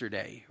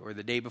yesterday or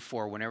the day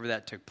before, whenever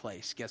that took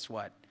place, guess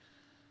what?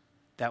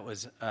 That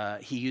was,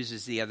 he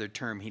uses the other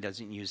term. He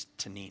doesn't use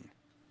tanin,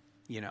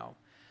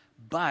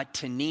 But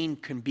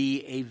tanin can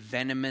be a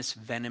venomous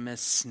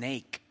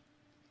snake.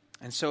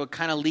 And so it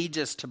kind of leads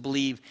us to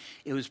believe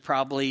it was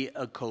probably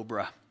a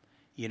cobra.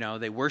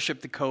 They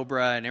worship the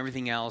cobra and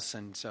everything else.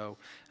 And so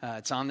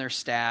it's on their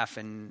staff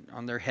and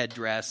on their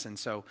headdress. And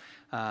so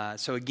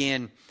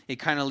again, it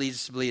kind of leads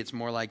us to believe it's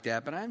more like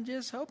that. But I'm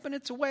just hoping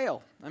it's a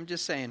whale. I'm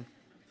just saying.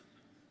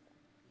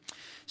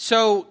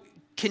 So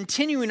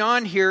continuing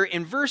on here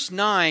in verse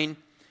 9,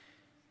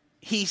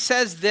 he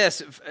says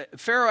this.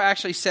 Pharaoh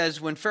actually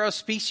says, when Pharaoh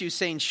speaks to you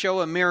saying,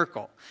 show a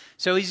miracle.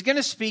 So he's going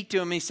to speak to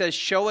him and he says,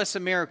 show us a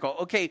miracle.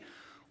 Okay,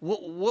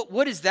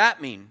 what does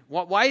that mean?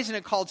 Why isn't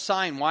it called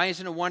sign? Why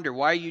isn't it a wonder?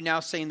 Why are you now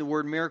saying the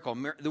word miracle?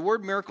 The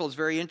word miracle is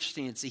very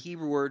interesting. It's the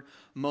Hebrew word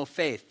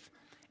mofeth.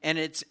 And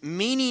its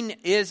meaning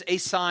is a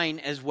sign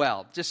as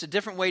well. Just a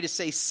different way to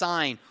say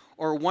sign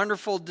or a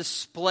wonderful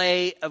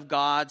display of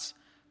God's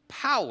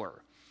power.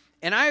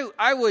 And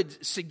I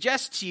would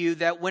suggest to you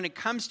that when it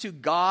comes to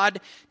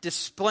God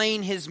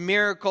displaying his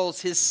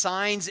miracles, his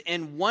signs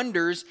and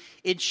wonders,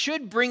 it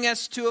should bring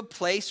us to a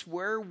place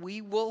where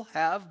we will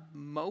have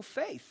more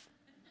faith.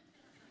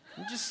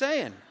 I'm just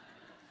saying.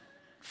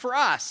 For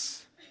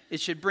us,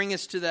 it should bring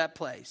us to that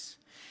place.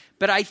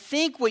 But I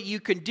think what you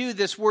can do,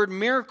 this word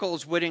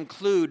miracles would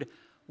include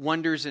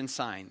wonders and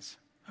signs.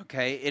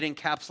 Okay? It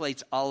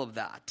encapsulates all of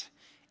that.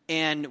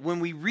 And when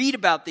we read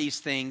about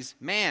these things,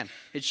 man,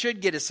 it should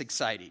get us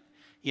excited.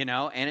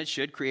 And it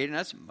should create in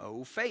us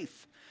more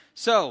faith.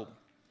 So,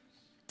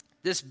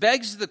 this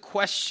begs the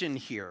question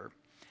here.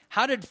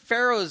 How did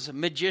Pharaoh's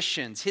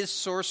magicians, his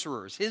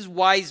sorcerers, his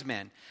wise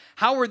men,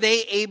 how were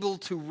they able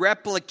to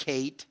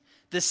replicate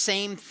the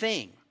same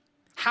thing?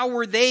 How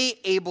were they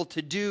able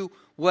to do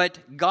what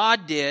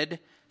God did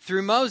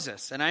through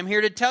Moses? And I'm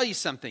here to tell you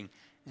something.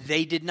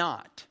 They did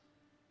not.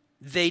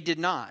 They did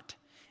not.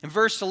 In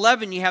verse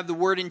 11, you have the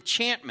word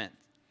enchantment.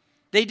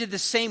 They did the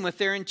same with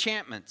their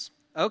enchantments.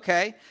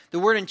 Okay, the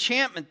word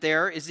enchantment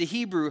there is the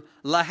Hebrew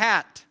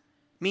lahat,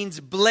 means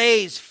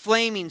blaze,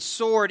 flaming,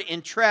 sword,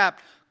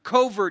 entrapped,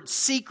 covert,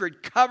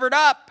 secret, covered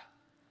up.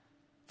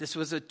 This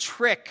was a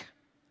trick,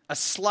 a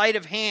sleight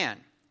of hand.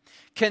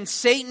 Can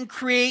Satan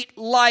create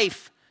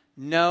life?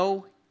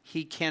 No,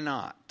 he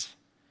cannot.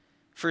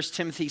 1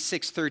 Timothy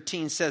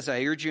 6:13 says,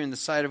 I urge you in the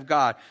sight of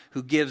God,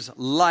 who gives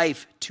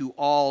life to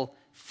all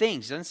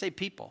things. It doesn't say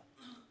people.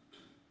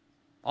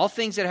 All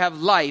things that have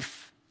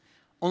life,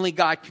 only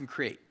God can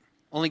create.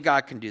 Only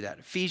God can do that.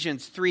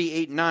 Ephesians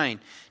 3:8-9.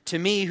 To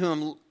me, who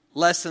am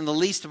less than the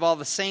least of all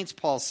the saints,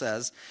 Paul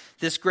says,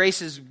 this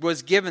grace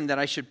was given that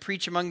I should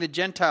preach among the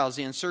Gentiles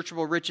the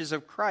unsearchable riches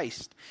of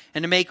Christ,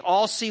 and to make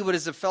all see what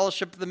is the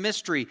fellowship of the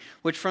mystery,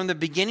 which from the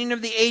beginning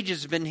of the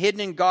ages has been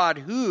hidden in God,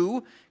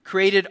 who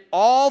created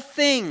all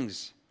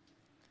things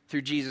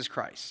through Jesus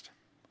Christ.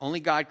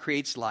 Only God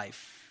creates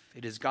life.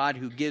 It is God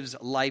who gives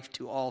life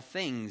to all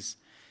things.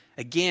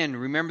 Again,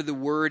 remember the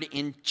word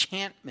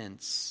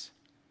enchantments.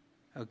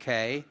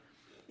 Okay,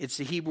 it's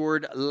the Hebrew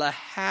word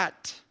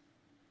lahat.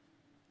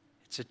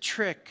 It's a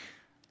trick,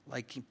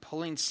 like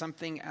pulling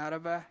something out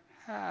of a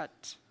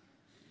hat.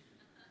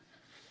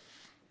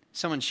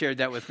 Someone shared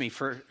that with me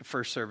for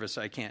first service.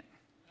 I can't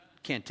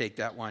take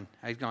that one.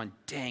 I've gone,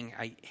 dang,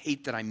 I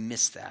hate that I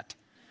missed that.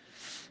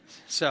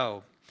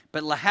 So,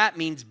 but lahat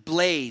means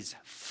blaze,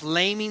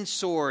 flaming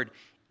sword,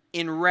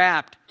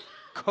 enwrapped,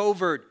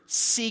 covert,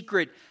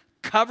 secret,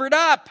 covered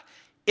up.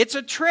 It's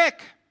a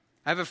trick.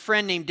 I have a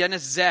friend named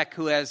Dennis Zeck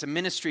who has a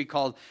ministry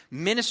called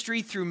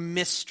Ministry Through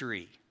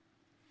Mystery.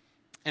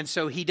 And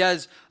so he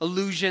does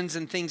illusions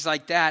and things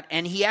like that.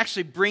 And he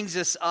actually brings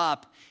us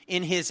up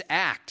in his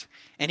act.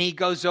 And he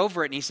goes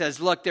over it and he says,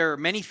 look, there are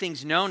many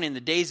things known in the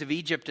days of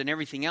Egypt and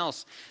everything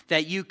else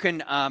that you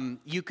can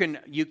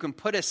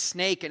put a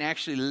snake and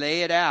actually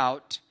lay it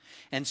out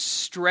and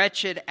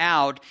stretch it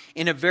out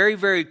in a very,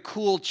 very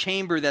cool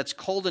chamber that's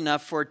cold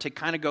enough for it to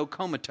kind of go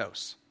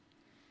comatose.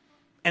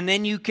 And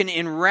then you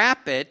can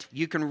wrap it,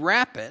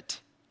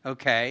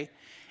 okay,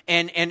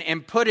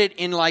 and put it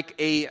in like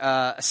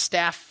a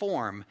staff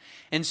form.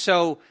 And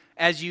so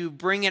as you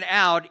bring it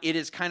out, it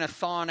is kind of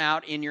thawing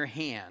out in your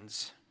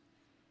hands.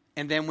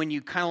 And then when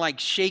you kind of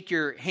like shake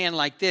your hand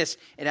like this,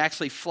 it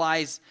actually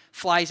flies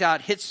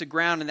out, hits the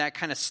ground, and that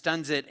kind of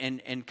stuns it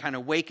and kind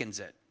of wakens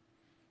it,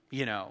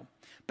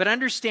 But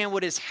understand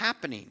what is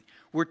happening.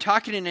 We're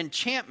talking an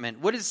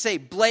enchantment. What does it say?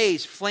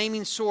 Blaze,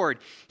 flaming sword.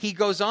 He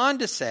goes on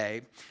to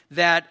say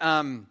that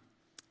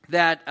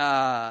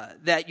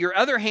that your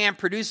other hand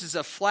produces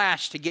a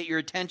flash to get your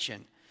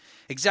attention.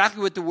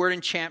 Exactly what the word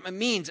enchantment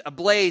means. A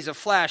blaze, a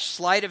flash,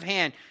 sleight of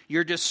hand.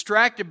 You're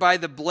distracted by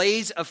the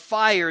blaze of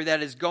fire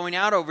that is going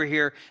out over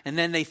here, and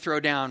then they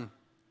throw down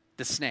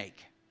the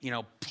snake.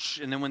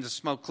 And then when the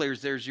smoke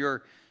clears, there's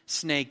your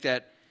snake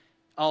that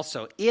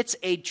also. It's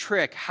a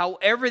trick.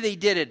 However they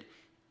did it,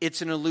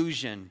 it's an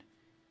illusion.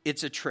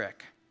 It's a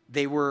trick.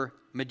 They were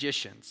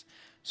magicians.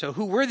 So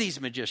who were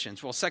these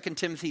magicians? Well, 2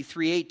 Timothy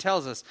 3:8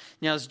 tells us,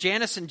 now as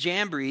Jannes and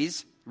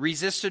Jambres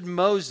resisted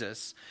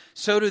Moses,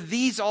 so do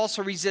these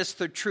also resist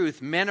the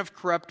truth, men of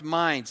corrupt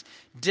minds,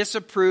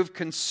 disapproved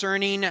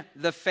concerning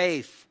the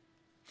faith.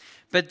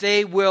 But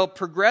they will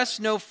progress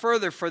no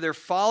further, for their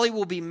folly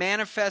will be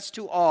manifest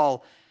to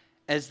all,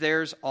 as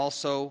theirs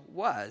also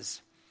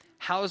was.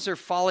 How is their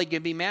folly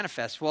going to be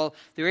manifest? Well,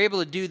 they're able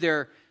to do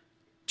their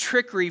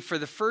trickery for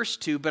the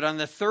first two, but on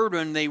the third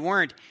one they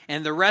weren't,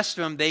 and the rest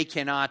of them they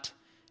cannot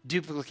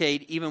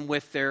duplicate even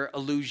with their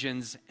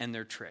illusions and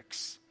their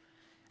tricks.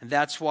 And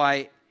that's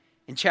why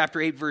in chapter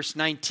 8 verse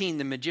 19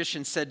 the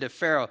magician said to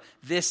Pharaoh,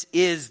 this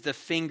is the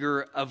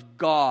finger of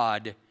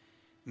God,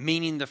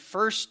 meaning the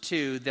first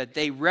two that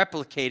they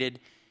replicated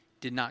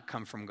did not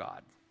come from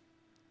God.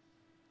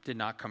 Did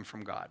not come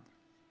from God.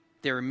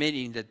 They're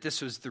admitting that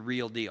this was the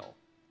real deal.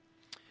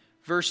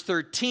 Verse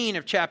 13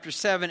 of chapter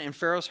 7, and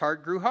Pharaoh's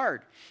heart grew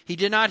hard. He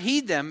did not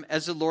heed them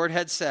as the Lord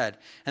had said.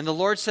 And the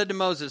Lord said to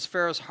Moses,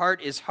 Pharaoh's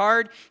heart is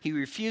hard. He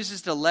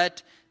refuses to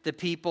let the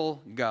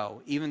people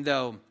go. Even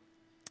though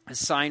a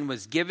sign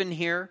was given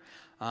here,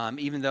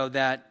 even though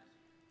that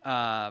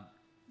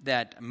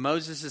that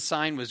Moses'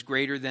 sign was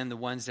greater than the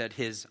ones that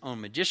his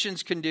own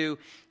magicians can do,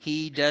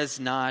 he does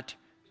not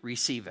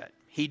receive it.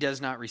 He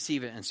does not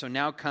receive it. And so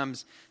now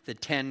comes the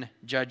 10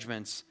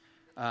 judgments,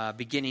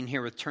 beginning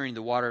here with turning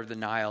the water of the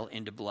Nile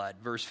into blood.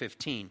 Verse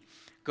 15,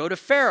 go to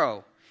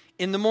Pharaoh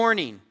in the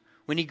morning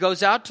when he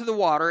goes out to the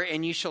water,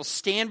 and you shall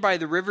stand by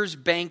the river's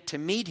bank to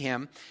meet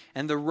him,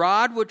 and the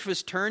rod which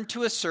was turned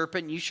to a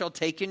serpent you shall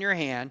take in your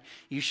hand.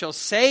 You shall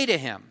say to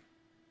him,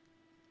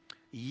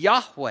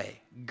 Yahweh,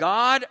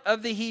 God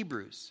of the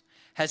Hebrews,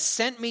 has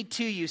sent me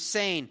to you,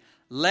 saying,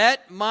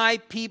 let my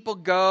people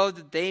go,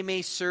 that they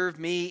may serve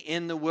me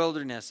in the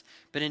wilderness.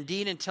 But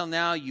indeed, until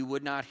now, you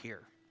would not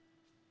hear.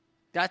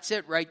 That's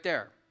it right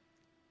there.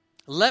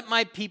 Let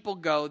my people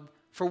go.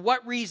 For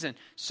what reason?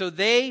 So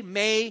they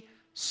may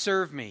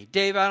serve me.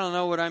 Dave, I don't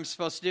know what I'm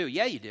supposed to do.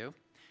 Yeah, you do.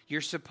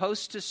 You're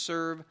supposed to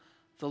serve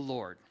the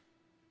Lord.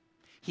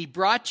 He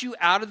brought you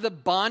out of the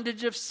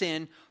bondage of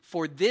sin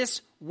for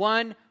this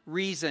one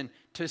reason,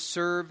 to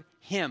serve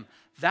him.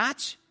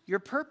 That's your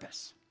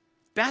purpose.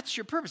 That's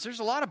your purpose. There's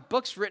a lot of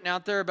books written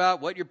out there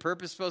about what your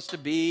purpose is supposed to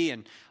be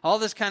and all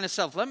this kind of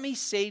stuff. Let me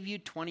save you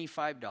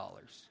 $25.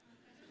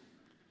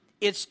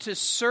 It's to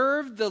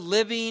serve the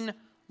living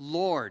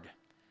Lord.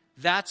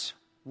 That's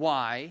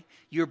why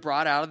you're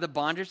brought out of the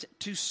bondage,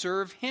 to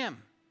serve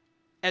him.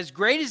 As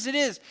great as it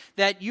is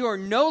that you are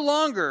no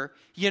longer,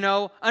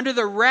 under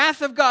the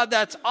wrath of God,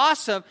 that's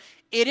awesome.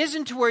 It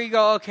isn't to where you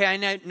go, okay,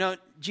 I know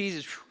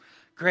Jesus,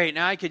 great,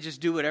 now I could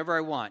just do whatever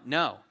I want.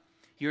 No,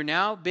 you're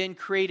now been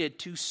created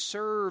to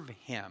serve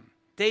him.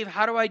 Dave,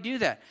 how do I do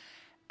that?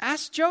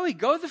 Ask Joey,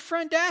 go to the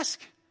front desk.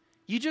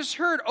 You just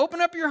heard, open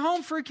up your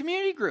home for a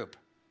community group.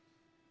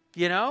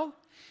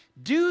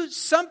 Do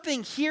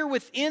something here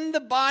within the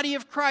body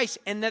of Christ,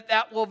 and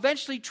that will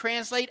eventually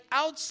translate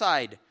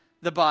outside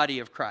the body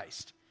of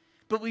Christ.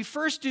 But we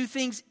first do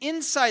things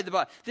inside the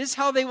body. This is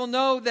how they will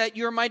know that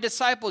you're my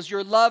disciples,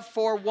 your love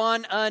for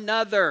one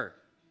another.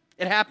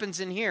 It happens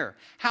in here.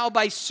 How?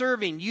 By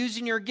serving,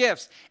 using your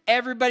gifts.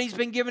 Everybody's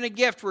been given a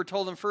gift, we're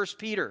told in 1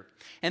 Peter.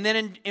 And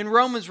then in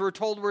Romans, we're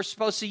told we're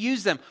supposed to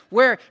use them.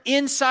 Where?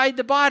 Inside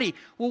the body.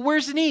 Well,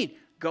 where's the need?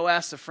 Go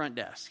ask the front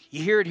desk.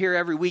 You hear it here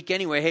every week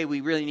anyway. Hey,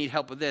 we really need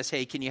help with this.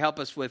 Hey, can you help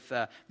us with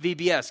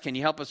VBS? Can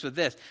you help us with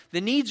this?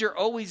 The needs are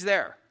always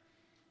there.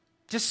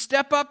 Just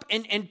step up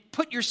and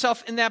put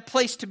yourself in that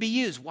place to be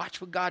used.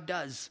 Watch what God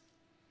does.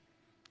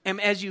 And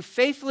as you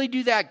faithfully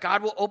do that,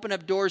 God will open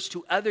up doors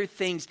to other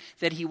things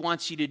that he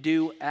wants you to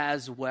do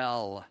as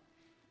well.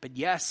 But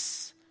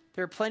yes,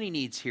 there are plenty of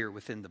needs here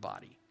within the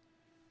body.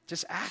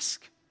 Just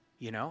ask,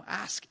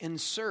 ask and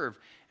serve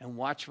and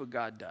watch what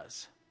God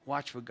does.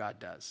 Watch what God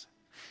does.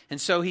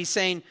 And so he's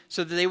saying,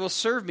 so that they will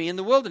serve me in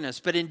the wilderness.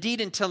 But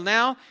indeed, until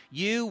now,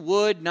 you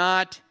would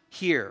not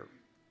hear.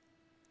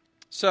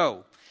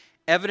 So,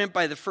 evident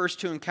by the first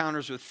two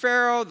encounters with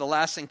Pharaoh, the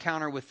last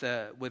encounter with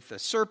the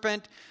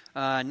serpent,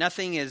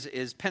 nothing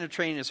is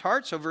penetrating his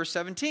heart. So verse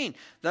 17,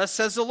 thus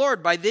says the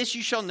Lord, by this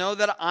you shall know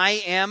that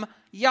I am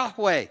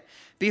Yahweh.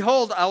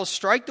 Behold, I will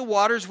strike the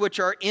waters which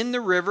are in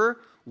the river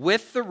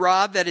with the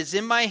rod that is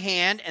in my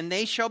hand, and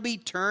they shall be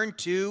turned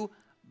to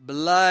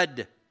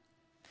blood.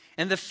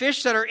 And the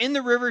fish that are in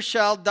the river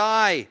shall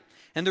die,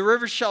 and the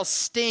river shall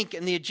stink,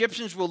 and the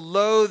Egyptians will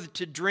loathe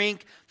to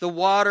drink the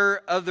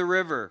water of the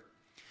river.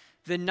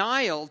 The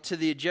Nile to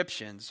the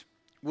Egyptians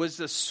was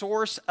the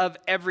source of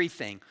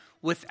everything.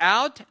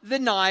 Without the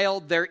Nile,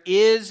 there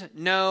is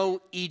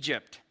no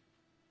Egypt.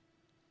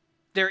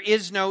 There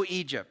is no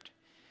Egypt.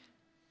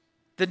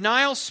 The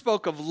Nile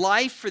spoke of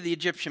life for the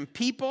Egyptian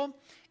people.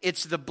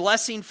 It's the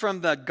blessing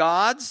from the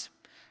gods.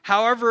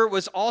 However, it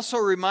was also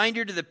a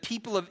reminder to the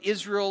people of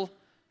Israel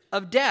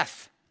of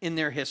death in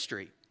their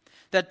history.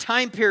 That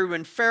time period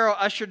when Pharaoh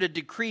ushered a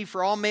decree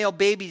for all male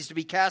babies to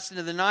be cast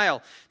into the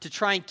Nile to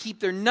try and keep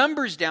their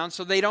numbers down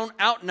so they don't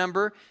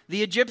outnumber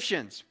the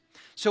Egyptians.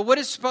 So what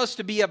is supposed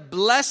to be a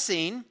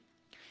blessing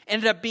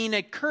ended up being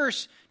a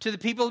curse to the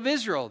people of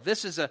Israel.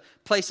 This is a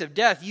place of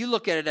death. You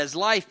look at it as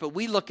life, but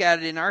we look at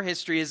it in our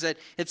history as that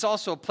it's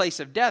also a place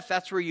of death.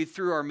 That's where you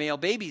threw our male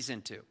babies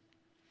into.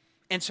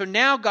 And so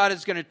now God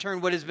is going to turn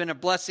what has been a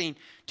blessing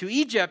to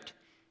Egypt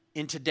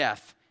into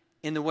death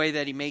in the way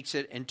that he makes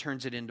it and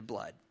turns it into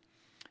blood.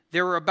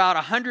 There were about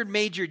 100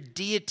 major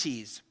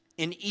deities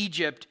in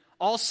Egypt,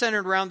 all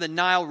centered around the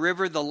Nile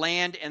River, the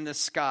land, and the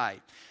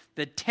sky.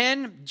 The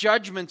 10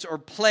 judgments or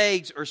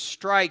plagues or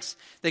strikes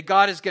that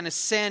God is going to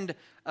send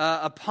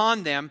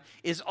upon them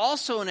is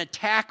also an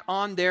attack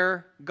on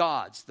their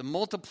gods, the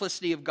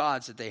multiplicity of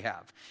gods that they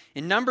have.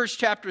 In Numbers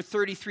chapter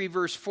 33,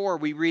 verse 4,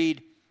 we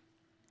read,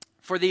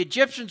 for the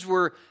Egyptians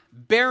were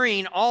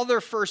burying all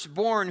their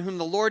firstborn whom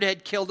the Lord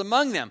had killed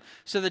among them.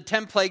 So the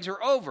 10 plagues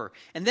are over.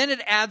 And then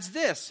it adds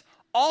this,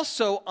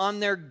 also on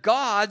their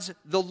gods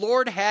the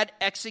Lord had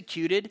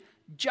executed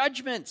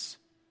judgments.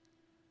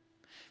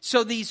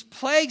 So these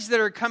plagues that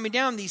are coming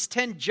down, these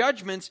 10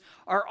 judgments,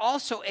 are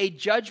also a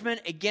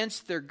judgment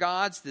against their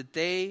gods that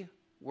they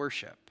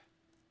worship.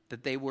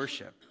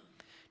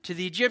 To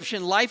the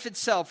Egyptian, life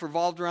itself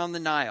revolved around the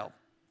Nile.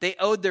 They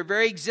owed their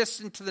very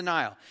existence to the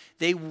Nile.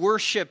 They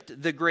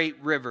worshiped the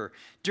great river.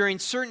 During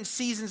certain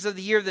seasons of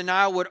the year, the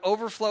Nile would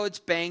overflow its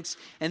banks,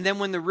 and then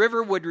when the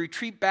river would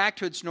retreat back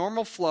to its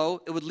normal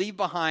flow, it would leave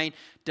behind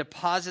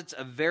deposits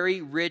of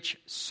very rich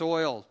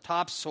soil,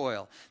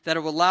 topsoil, that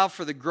would allow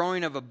for the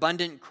growing of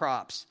abundant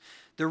crops.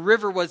 The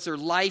river was their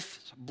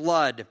life's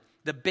blood,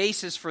 the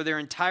basis for their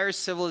entire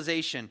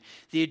civilization.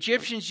 The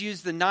Egyptians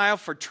used the Nile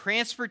for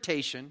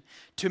transportation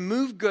to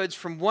move goods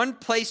from one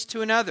place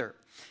to another.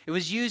 It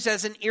was used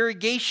as an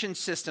irrigation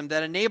system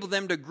that enabled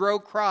them to grow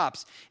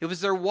crops. It was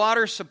their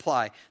water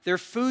supply, their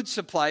food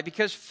supply,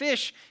 because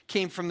fish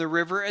came from the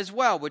river as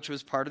well, which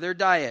was part of their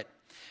diet.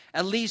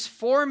 At least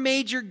 4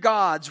 major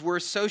gods were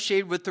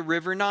associated with the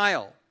river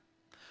Nile.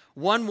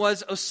 One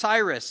was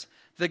Osiris,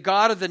 the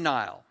god of the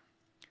Nile,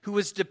 who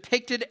was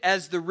depicted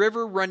as the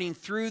river running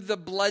through the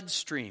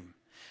bloodstream.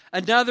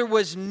 Another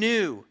was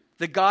Nu,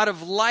 the god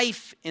of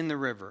life in the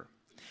river.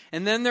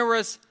 And then there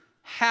was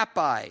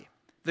Hapi,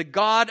 the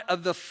god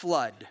of the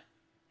flood.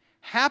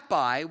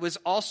 Hapi was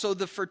also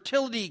the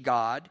fertility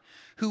god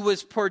who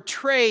was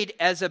portrayed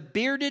as a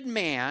bearded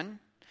man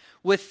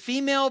with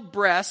female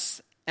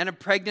breasts and a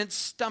pregnant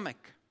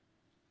stomach.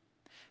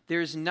 There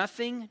is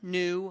nothing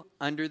new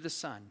under the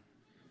sun.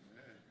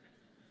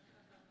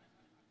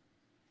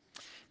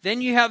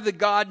 Then you have the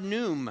god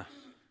Num,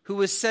 who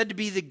was said to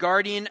be the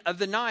guardian of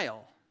the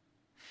Nile.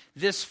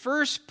 This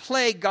first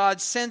plague God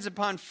sends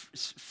upon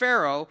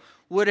Pharaoh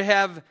would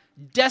have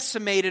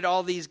decimated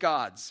all these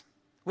gods,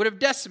 would have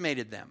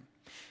decimated them,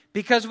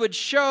 because it would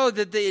show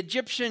that the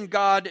Egyptian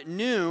god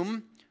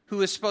Num, who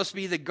was supposed to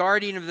be the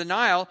guardian of the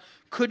Nile,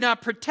 could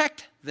not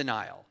protect the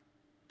Nile.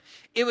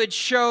 It would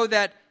show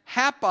that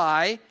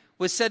Hapi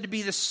was said to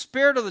be the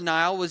spirit of the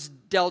Nile, was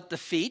dealt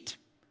defeat.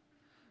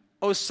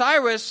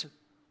 Osiris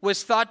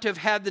was thought to have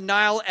had the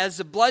Nile as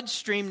the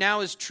bloodstream,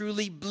 now is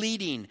truly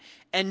bleeding.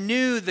 And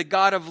Nu, the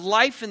god of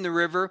life in the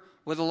river,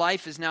 well, the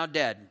life is now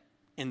dead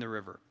in the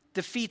river.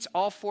 Defeats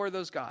all 4 of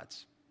those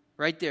gods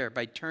right there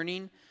by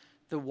turning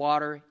the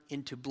water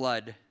into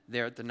blood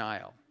there at the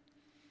Nile.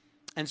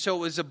 And so it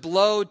was a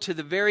blow to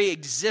the very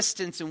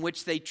existence in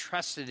which they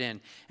trusted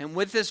in. And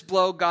with this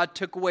blow, God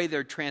took away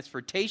their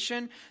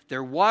transportation,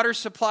 their water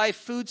supply,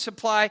 food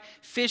supply,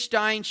 fish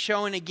dying,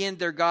 showing again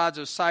their gods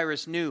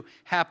Osiris, Nu,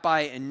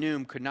 Hapi, and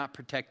Num could not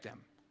protect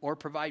them or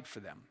provide for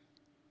them.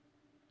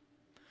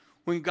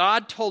 When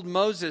God told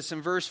Moses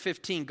in verse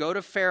 15, go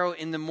to Pharaoh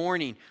in the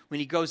morning when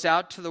he goes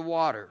out to the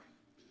water,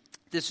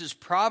 this is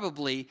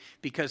probably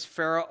because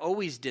Pharaoh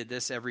always did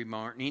this every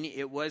morning.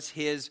 It was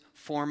his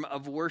form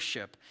of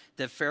worship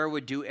that Pharaoh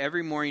would do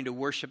every morning to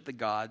worship the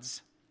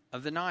gods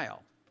of the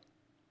Nile.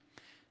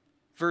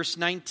 Verse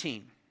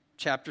 19,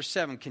 chapter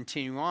 7,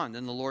 continue on.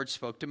 Then the Lord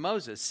spoke to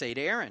Moses, say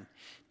to Aaron,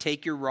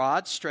 take your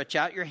rod, stretch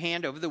out your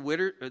hand over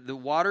the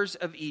waters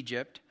of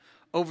Egypt,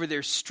 over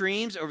their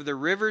streams, over their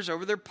rivers,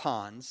 over their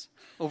ponds,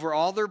 over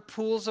all their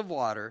pools of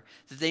water,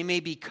 that they may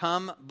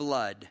become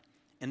blood.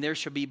 And there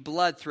shall be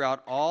blood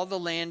throughout all the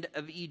land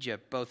of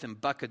Egypt, both in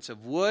buckets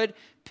of wood,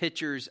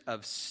 pitchers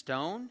of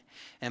stone.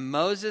 And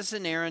Moses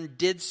and Aaron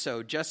did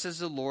so, just as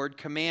the Lord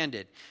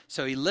commanded.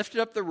 So he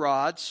lifted up the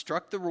rod,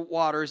 struck the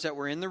waters that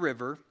were in the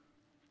river,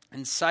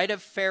 in sight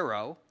of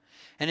Pharaoh,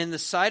 and in the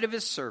sight of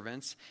his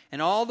servants, and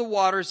all the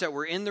waters that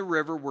were in the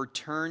river were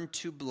turned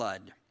to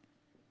blood.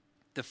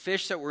 The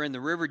fish that were in the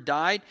river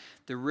died,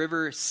 the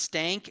river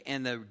stank,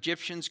 and the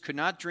Egyptians could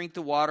not drink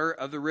the water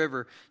of the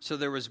river, so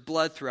there was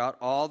blood throughout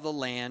all the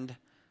land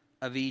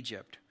of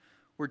Egypt.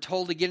 We're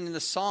told again in the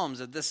Psalms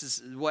that this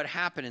is what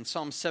happened in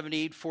Psalm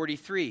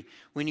 78:43.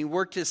 When he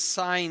worked his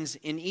signs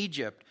in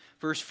Egypt,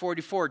 verse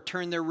 44,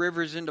 turned their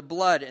rivers into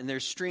blood, and their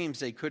streams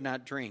they could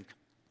not drink.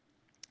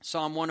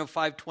 Psalm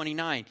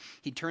 105:29,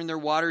 he turned their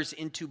waters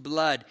into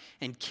blood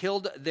and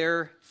killed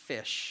their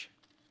fish.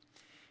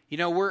 You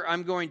know,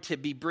 I'm going to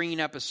be bringing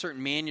up a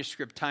certain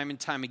manuscript time and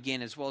time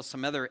again, as well as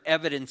some other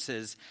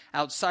evidences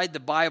outside the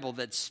Bible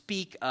that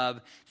speak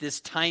of this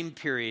time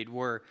period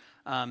where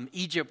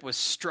Egypt was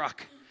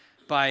struck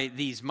by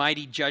these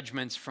mighty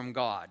judgments from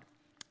God.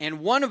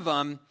 And one of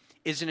them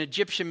is an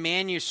Egyptian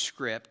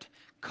manuscript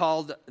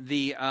called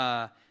the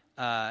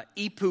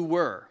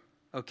Ipuwer,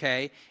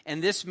 okay?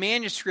 And this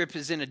manuscript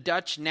is in a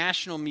Dutch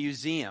National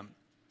Museum.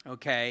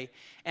 Okay,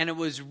 and it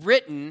was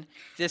written,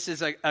 this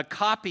is a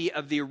copy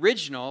of the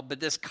original,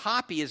 but this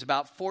copy is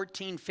about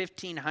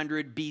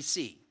 1500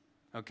 BC,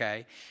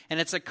 okay? And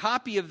it's a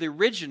copy of the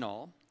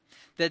original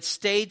that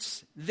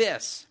states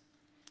this,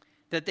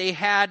 that they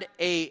had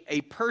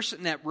a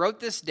person that wrote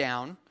this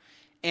down,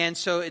 and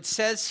so it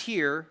says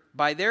here,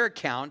 by their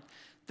account,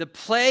 the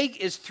plague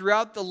is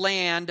throughout the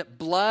land,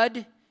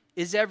 blood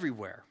is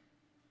everywhere.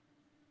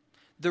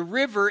 The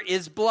river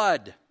is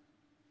blood.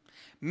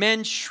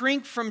 Men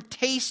shrink from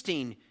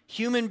tasting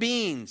human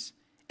beings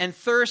and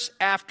thirst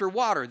after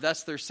water.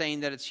 Thus, they're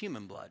saying that it's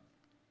human blood.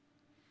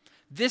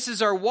 This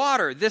is our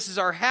water. This is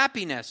our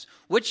happiness.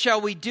 What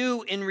shall we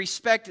do in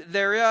respect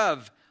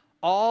thereof?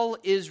 All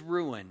is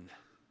ruined.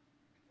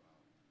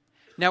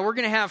 Now we're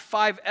going to have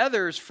 5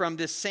 others from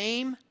the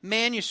same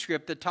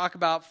manuscript that talk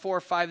about 4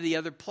 or 5 of the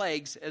other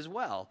plagues as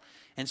well.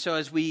 And so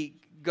as we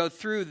go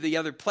through the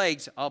other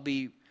plagues, I'll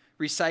be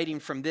reciting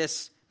from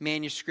this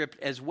manuscript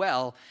as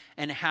well,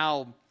 and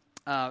how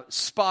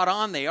spot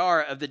on they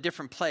are of the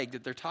different plague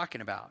that they're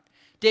talking about.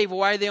 Dave,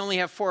 why do they only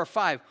have 4 or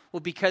 5? Well,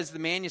 because the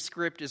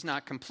manuscript is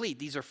not complete.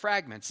 These are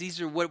fragments.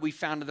 These are what we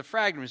found in the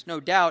fragments.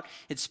 No doubt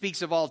it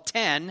speaks of all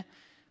 10,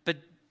 but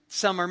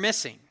some are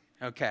missing.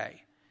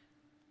 Okay.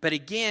 But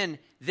again,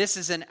 this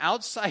is an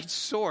outside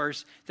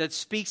source that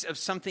speaks of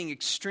something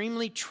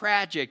extremely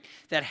tragic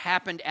that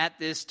happened at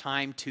this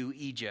time to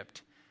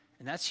Egypt.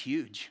 And that's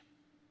huge.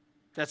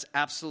 That's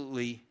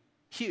absolutely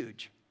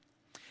huge.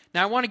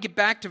 Now I want to get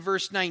back to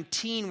verse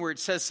 19 where it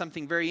says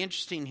something very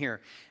interesting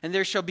here. And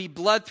there shall be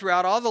blood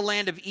throughout all the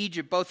land of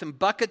Egypt, both in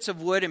buckets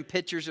of wood and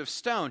pitchers of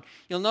stone.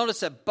 You'll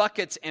notice that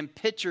buckets and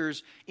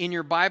pitchers in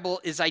your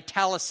Bible is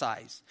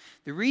italicized.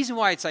 The reason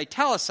why it's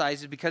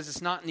italicized is because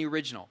it's not in the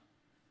original.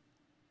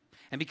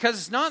 And because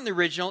it's not in the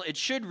original, it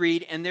should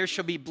read, and there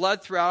shall be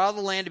blood throughout all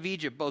the land of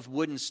Egypt, both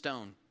wood and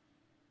stone.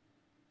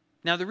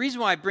 Now, the reason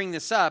why I bring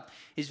this up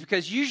is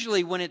because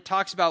usually when it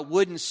talks about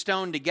wood and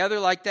stone together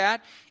like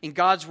that, in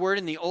God's Word,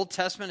 in the Old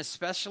Testament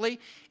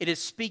especially, it is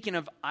speaking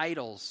of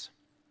idols.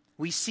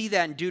 We see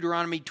that in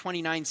Deuteronomy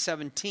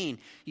 29:17.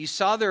 You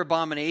saw their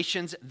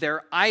abominations,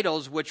 their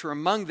idols, which were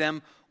among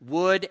them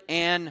wood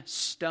and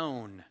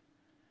stone.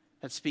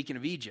 That's speaking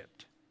of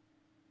Egypt.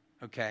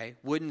 Okay,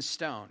 wood and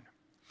stone.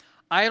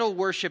 Idol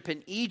worship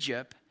in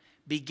Egypt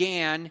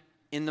began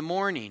in the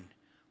morning,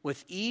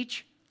 with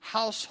each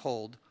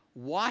household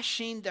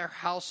washing their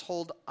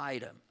household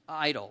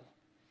idol.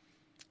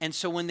 And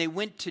so when they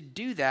went to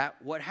do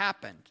that, what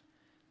happened?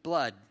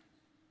 Blood.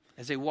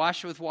 As they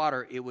washed with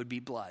water, it would be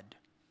blood.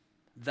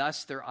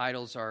 Thus their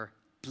idols are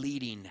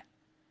bleeding.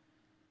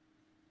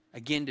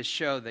 Again, to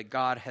show that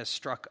God has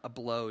struck a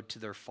blow to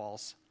their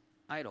false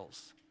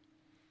idols.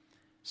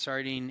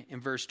 Starting in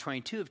verse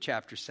 22 of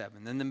chapter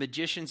 7. Then the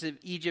magicians of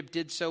Egypt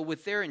did so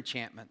with their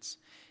enchantments.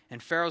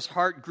 And Pharaoh's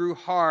heart grew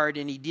hard,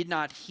 and he did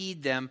not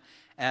heed them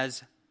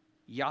as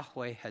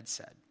Yahweh had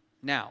said.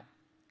 Now,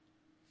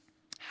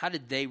 how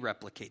did they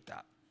replicate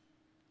that?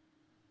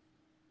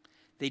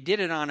 They did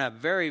it on a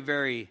very,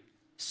 very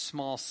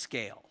small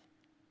scale.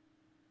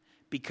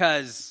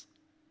 Because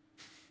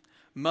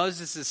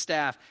Moses'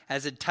 staff,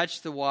 as it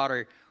touched the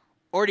water,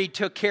 already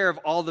took care of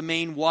all the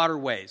main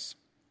waterways.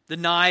 The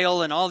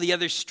Nile and all the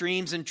other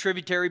streams and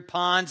tributary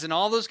ponds and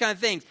all those kind of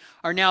things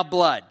are now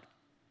blood.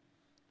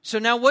 So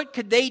now what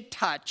could they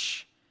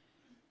touch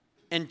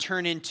and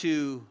turn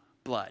into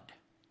blood?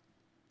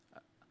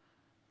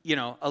 You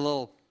know, a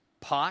little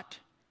pot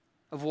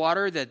of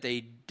water that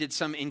they did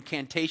some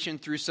incantation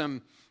through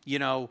some,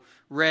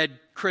 red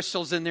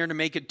crystals in there to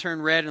make it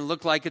turn red and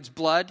look like it's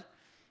blood.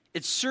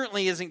 It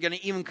certainly isn't going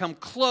to even come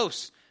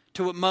close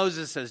to what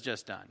Moses has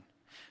just done.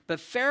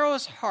 But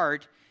Pharaoh's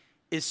heart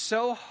is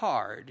so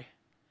hard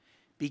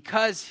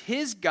because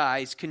his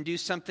guys can do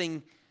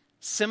something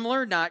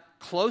similar, not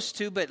close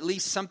to, but at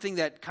least something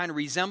that kind of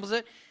resembles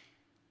it.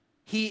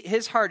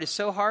 His heart is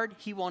so hard,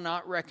 he will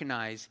not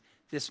recognize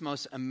this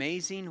most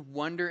amazing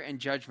wonder and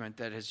judgment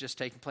that has just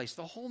taken place.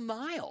 The whole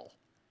Nile.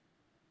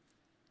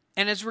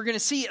 And as we're going to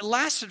see, it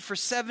lasted for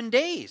 7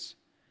 days.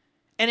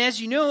 And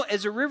as you know,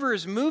 as a river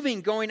is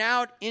moving, going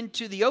out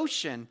into the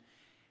ocean,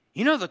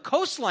 the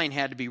coastline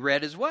had to be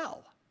red as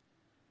well.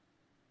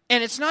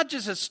 And it's not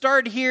just a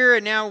start here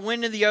and now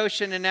went into the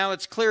ocean and now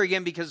it's clear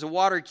again because the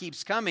water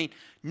keeps coming.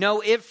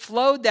 No, it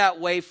flowed that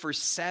way for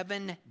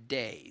 7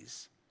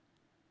 days.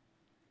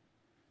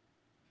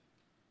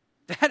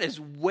 That is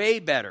way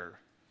better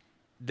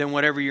than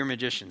whatever your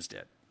magicians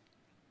did.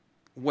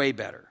 Way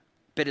better.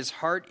 But his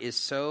heart is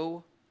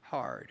so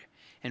hard.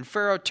 And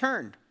Pharaoh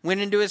turned,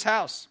 went into his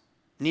house.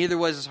 Neither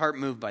was his heart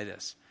moved by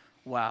this.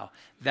 Wow.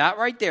 That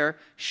right there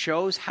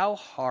shows how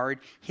hard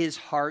his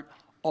heart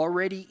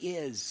already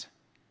is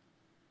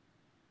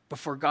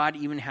before God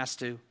even has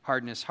to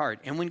harden his heart.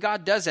 And when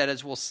God does that,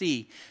 as we'll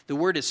see, the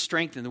word is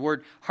strengthened. The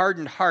word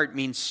hardened heart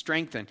means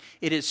strengthened.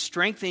 It is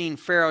strengthening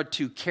Pharaoh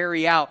to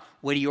carry out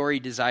what he already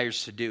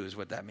desires to do, is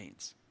what that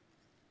means.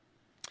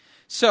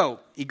 So,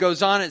 he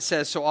goes on, it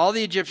says, so all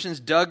the Egyptians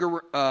dug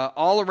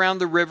all around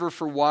the river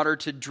for water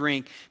to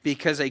drink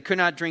because they could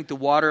not drink the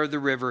water of the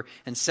river.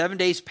 And 7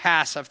 days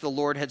passed after the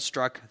Lord had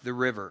struck the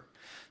river.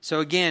 So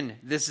again,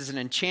 this is an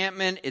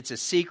enchantment, it's a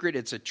secret,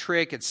 it's a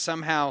trick, it's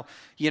somehow,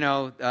 they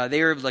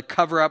are able to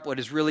cover up what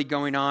is really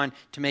going on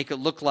to make it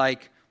look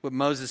like what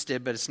Moses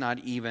did, but it's not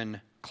even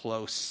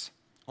close.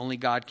 Only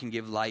God can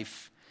give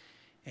life.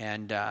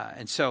 And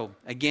so,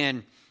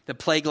 again, the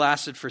plague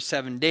lasted for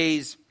 7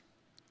 days.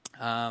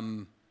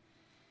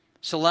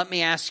 So let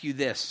me ask you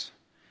this.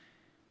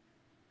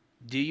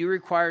 Do you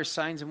require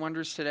signs and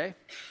wonders today?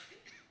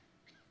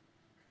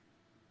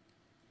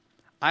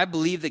 I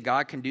believe that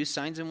God can do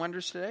signs and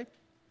wonders today.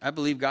 I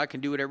believe God can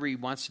do whatever he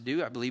wants to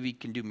do. I believe he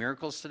can do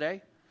miracles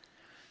today.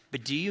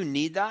 But do you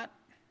need that?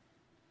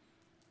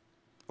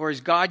 Or has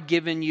God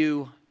given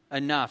you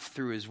enough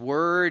through his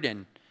word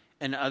and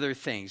and other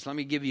things. Let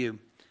me give you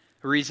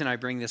a reason I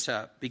bring this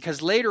up.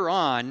 Because later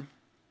on,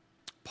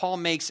 Paul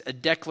makes a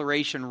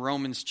declaration in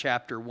Romans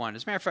chapter 1.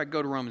 As a matter of fact,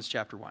 go to Romans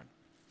chapter 1.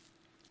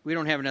 We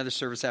don't have another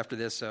service after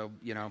this, so,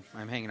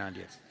 I'm hanging on to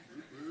you.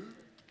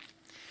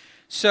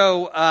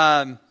 So,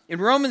 in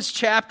Romans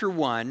chapter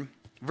 1,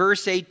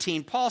 verse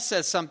 18, Paul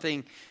says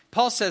something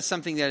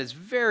that is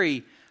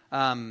very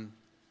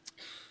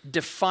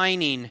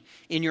defining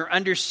in your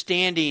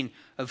understanding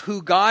of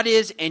who God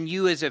is and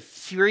you as a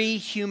free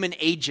human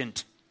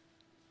agent.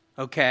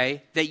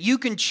 Okay? That you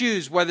can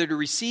choose whether to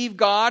receive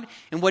God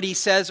and what he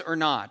says or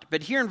not.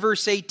 But here in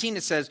verse 18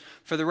 it says,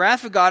 "For the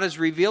wrath of God is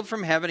revealed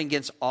from heaven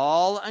against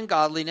all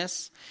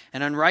ungodliness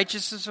and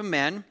unrighteousness of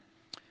men,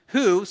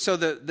 who," so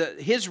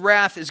his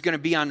wrath is going to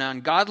be on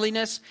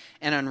ungodliness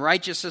and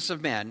unrighteousness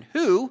of men,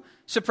 "who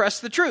suppress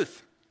the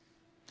truth."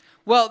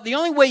 Well, the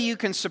only way you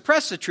can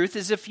suppress the truth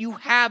is if you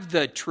have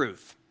the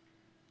truth.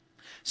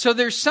 So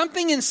there's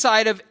something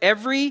inside of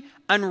every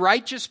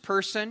unrighteous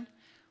person,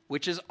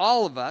 which is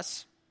all of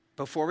us,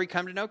 before we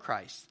come to know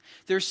Christ.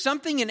 There's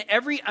something in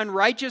every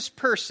unrighteous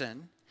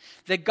person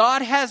that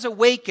God has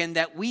awakened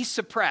that we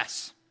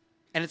suppress,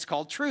 and it's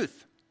called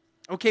truth.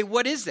 Okay,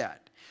 what is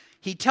that?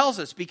 He tells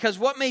us, because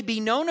what may be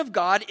known of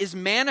God is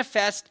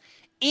manifest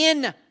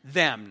in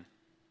them.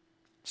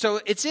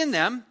 So it's in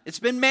them, it's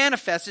been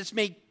manifest, it's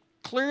made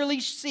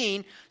clearly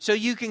seen, so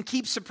you can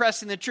keep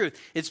suppressing the truth.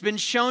 It's been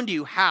shown to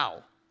you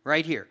how,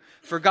 right here.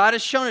 "For God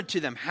has shown it to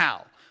them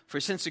how. For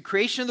since the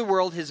creation of the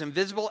world, his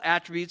invisible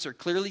attributes are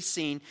clearly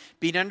seen,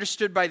 being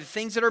understood by the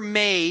things that are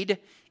made,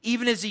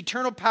 even his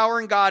eternal power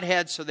and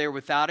Godhead, so they're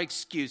without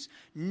excuse."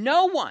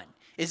 No one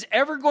is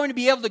ever going to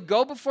be able to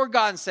go before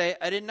God and say,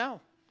 "I didn't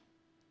know."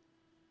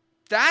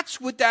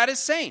 That's what that is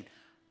saying.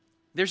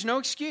 There's no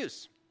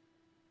excuse.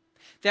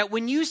 That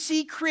when you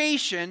see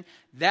creation,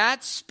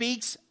 that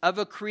speaks of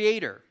a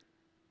creator.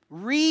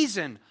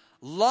 Reason,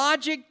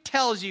 logic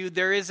tells you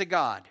there is a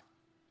God.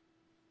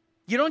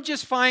 You don't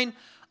just find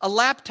a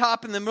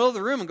laptop in the middle of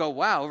the room and go,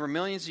 "Wow, over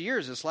millions of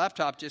years, this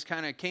laptop just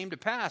kind of came to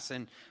pass,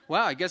 and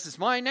wow, I guess it's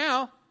mine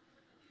now."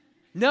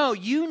 No,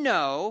 you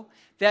know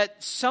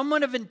that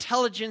someone of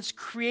intelligence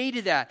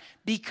created that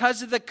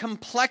because of the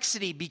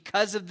complexity,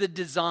 because of the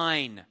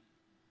design.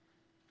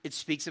 It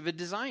speaks of a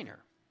designer.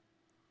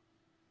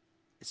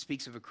 It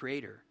speaks of a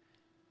creator.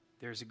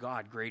 There's a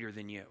God greater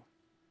than you.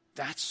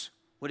 That's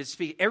what it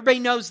speaks. Everybody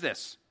knows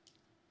this.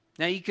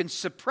 Now you can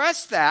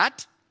suppress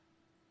that,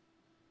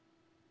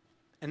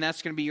 and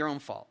that's going to be your own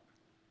fault.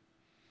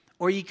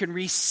 Or you can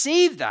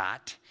receive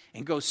that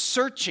and go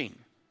searching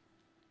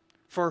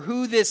for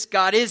who this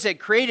God is that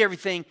created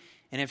everything.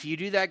 And if you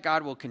do that,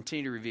 God will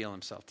continue to reveal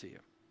himself to you.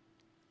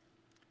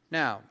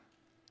 Now,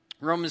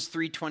 Romans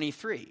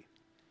 3:23.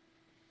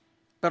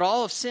 "But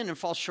all have sinned and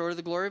fall short of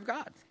the glory of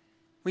God."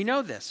 We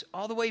know this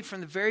all the way from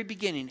the very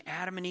beginning,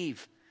 Adam and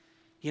Eve.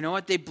 You know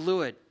what? They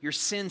blew it. Your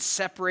sin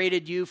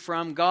separated you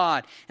from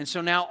God. And so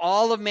now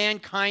all of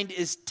mankind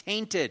is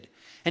tainted.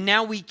 And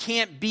now we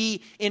can't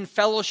be in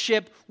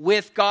fellowship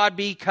with God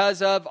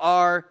because of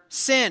our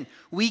sin.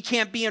 We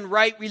can't be in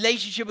right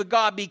relationship with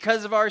God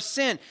because of our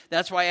sin.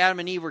 That's why Adam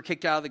and Eve were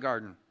kicked out of the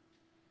garden.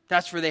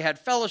 That's where they had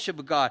fellowship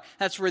with God.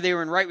 That's where they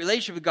were in right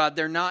relationship with God.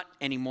 They're not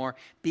anymore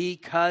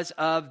because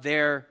of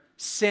their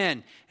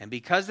sin. And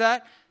because of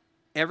that,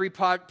 every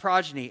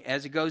progeny,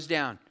 as it goes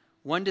down,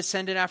 one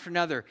descendant after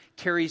another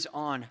carries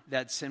on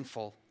that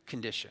sinful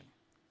condition.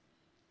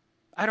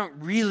 I don't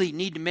really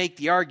need to make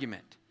the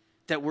argument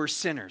that we're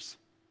sinners.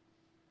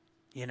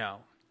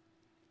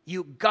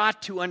 You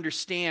got to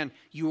understand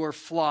you are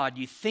flawed.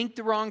 You think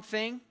the wrong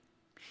thing.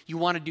 You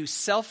want to do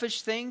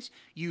selfish things.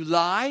 You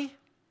lie.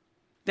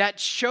 That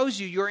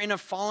shows you're in a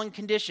fallen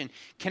condition.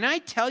 Can I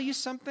tell you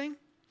something?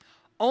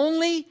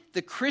 Only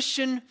the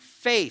Christian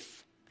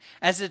faith,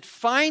 as it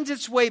finds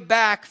its way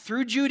back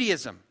through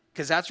Judaism,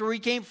 because that's where we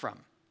came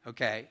from,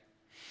 okay,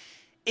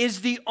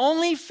 is the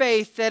only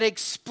faith that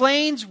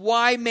explains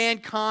why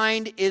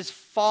mankind is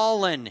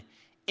fallen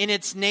in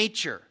its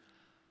nature.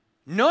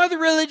 No other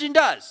religion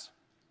does.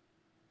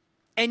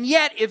 And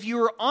yet, if you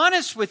were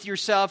honest with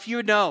yourself, you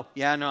would know,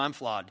 I'm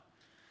flawed.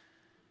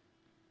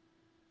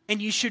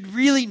 And you should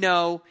really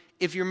know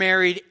if you're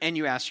married and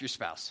you ask your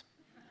spouse,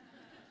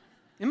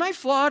 "Am I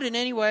flawed in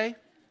any way?"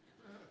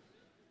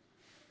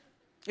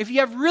 If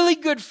you have really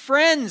good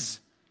friends,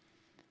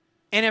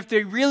 and if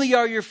they really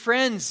are your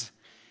friends,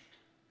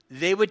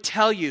 they would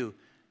tell you,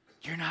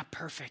 "You're not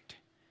perfect.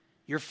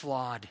 You're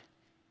flawed.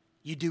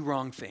 You do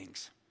wrong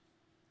things."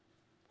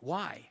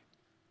 Why?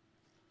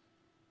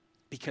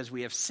 Because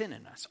we have sin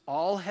in us.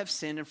 All have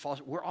sinned and fall.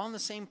 We're all in the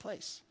same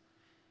place.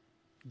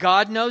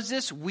 God knows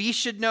this. We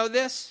should know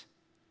this.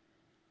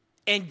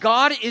 And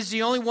God is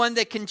the only one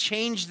that can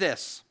change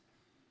this.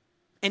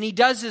 And he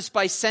does this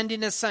by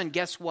sending his son.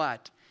 Guess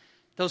what?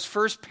 Those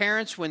first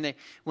parents, when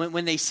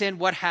they sinned,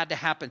 what had to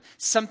happen?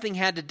 Something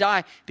had to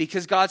die,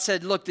 because God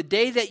said, "Look, the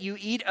day that you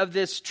eat of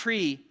this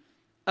tree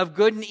of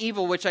good and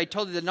evil, which I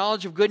told you, the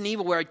knowledge of good and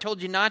evil, where I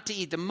told you not to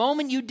eat, the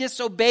moment you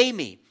disobey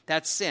me,"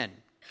 that's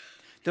sin.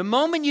 "The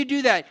moment you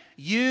do that,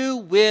 you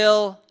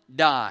will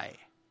die.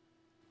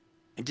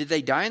 And did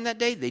they die in that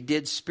day? They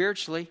did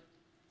spiritually,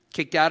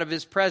 kicked out of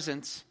his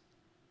presence.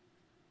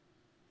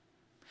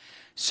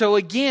 So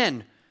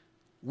again,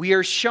 we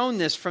are shown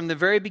this from the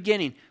very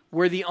beginning.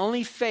 We're the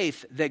only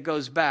faith that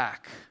goes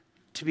back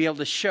to be able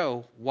to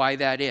show why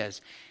that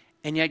is.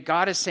 And yet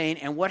God is saying,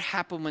 and what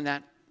happened when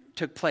that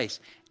took place?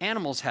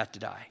 Animals had to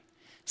die.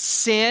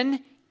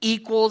 Sin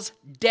equals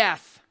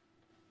death.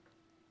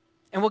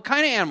 And what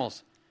kind of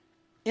animals?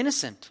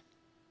 Innocent.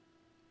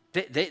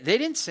 They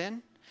didn't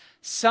sin.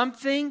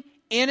 Something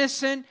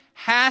innocent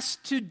has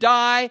to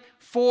die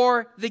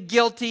for the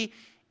guilty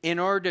in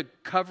order to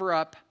cover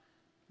up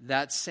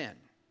that sin.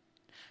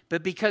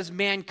 But because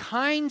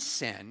mankind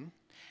sin,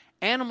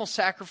 animal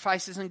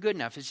sacrifice isn't good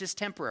enough. It's just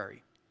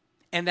temporary.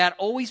 And that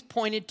always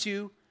pointed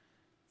to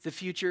the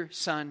future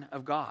Son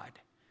of God,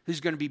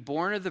 who's going to be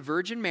born of the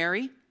Virgin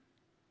Mary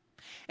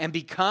and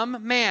become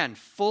man,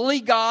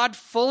 fully God,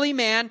 fully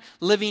man,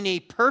 living a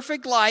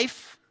perfect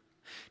life,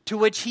 to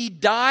which he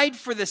died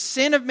for the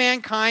sin of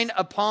mankind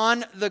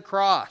upon the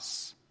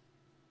cross,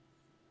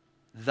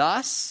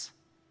 thus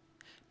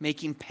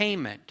making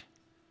payment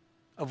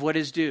of what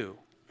is due.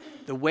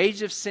 The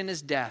wage of sin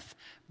is death,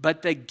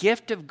 but the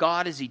gift of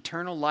God is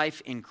eternal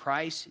life in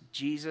Christ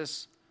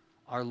Jesus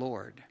our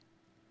Lord.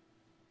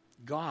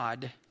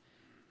 God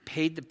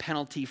paid the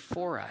penalty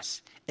for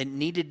us. It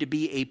needed to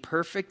be a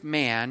perfect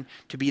man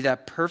to be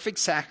that perfect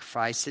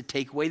sacrifice to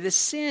take away the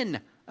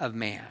sin of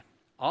man.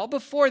 All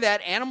before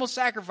that, animal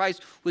sacrifice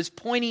was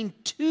pointing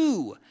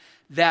to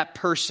that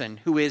person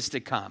who is to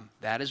come.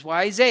 That is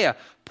why Isaiah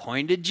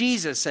pointed to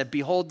Jesus, said,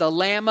 "Behold, the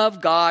Lamb of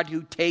God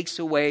who takes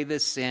away the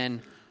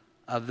sin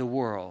of the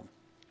world."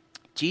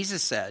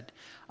 Jesus said,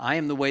 "I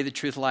am the way, the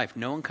truth, life.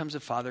 No one comes to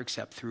the Father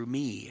except through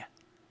me."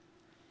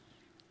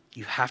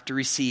 You have to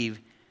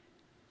receive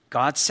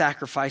God's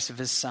sacrifice of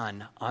his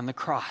Son on the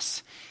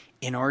cross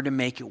in order to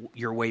make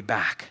your way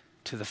back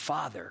to the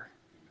Father.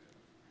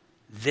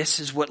 This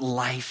is what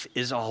life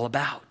is all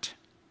about.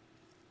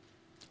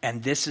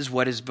 And this is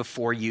what is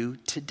before you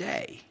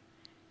today.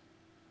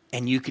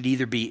 And you could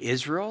either be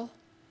Israel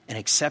and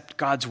accept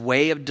God's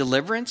way of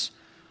deliverance,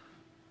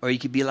 or you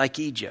could be like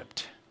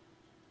Egypt,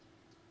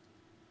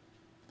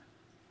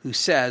 who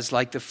says,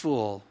 like the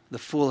fool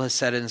has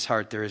said in his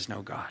heart, there is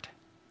no God.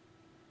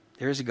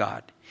 There is a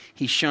God.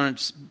 He's shown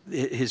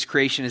his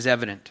creation is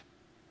evident.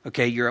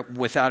 Okay, you're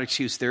without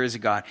excuse. There is a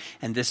God.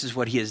 And this is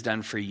what he has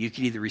done for you. You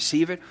can either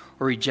receive it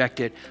or reject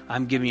it.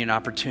 I'm giving you an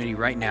opportunity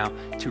right now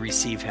to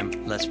receive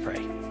him. Let's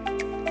pray.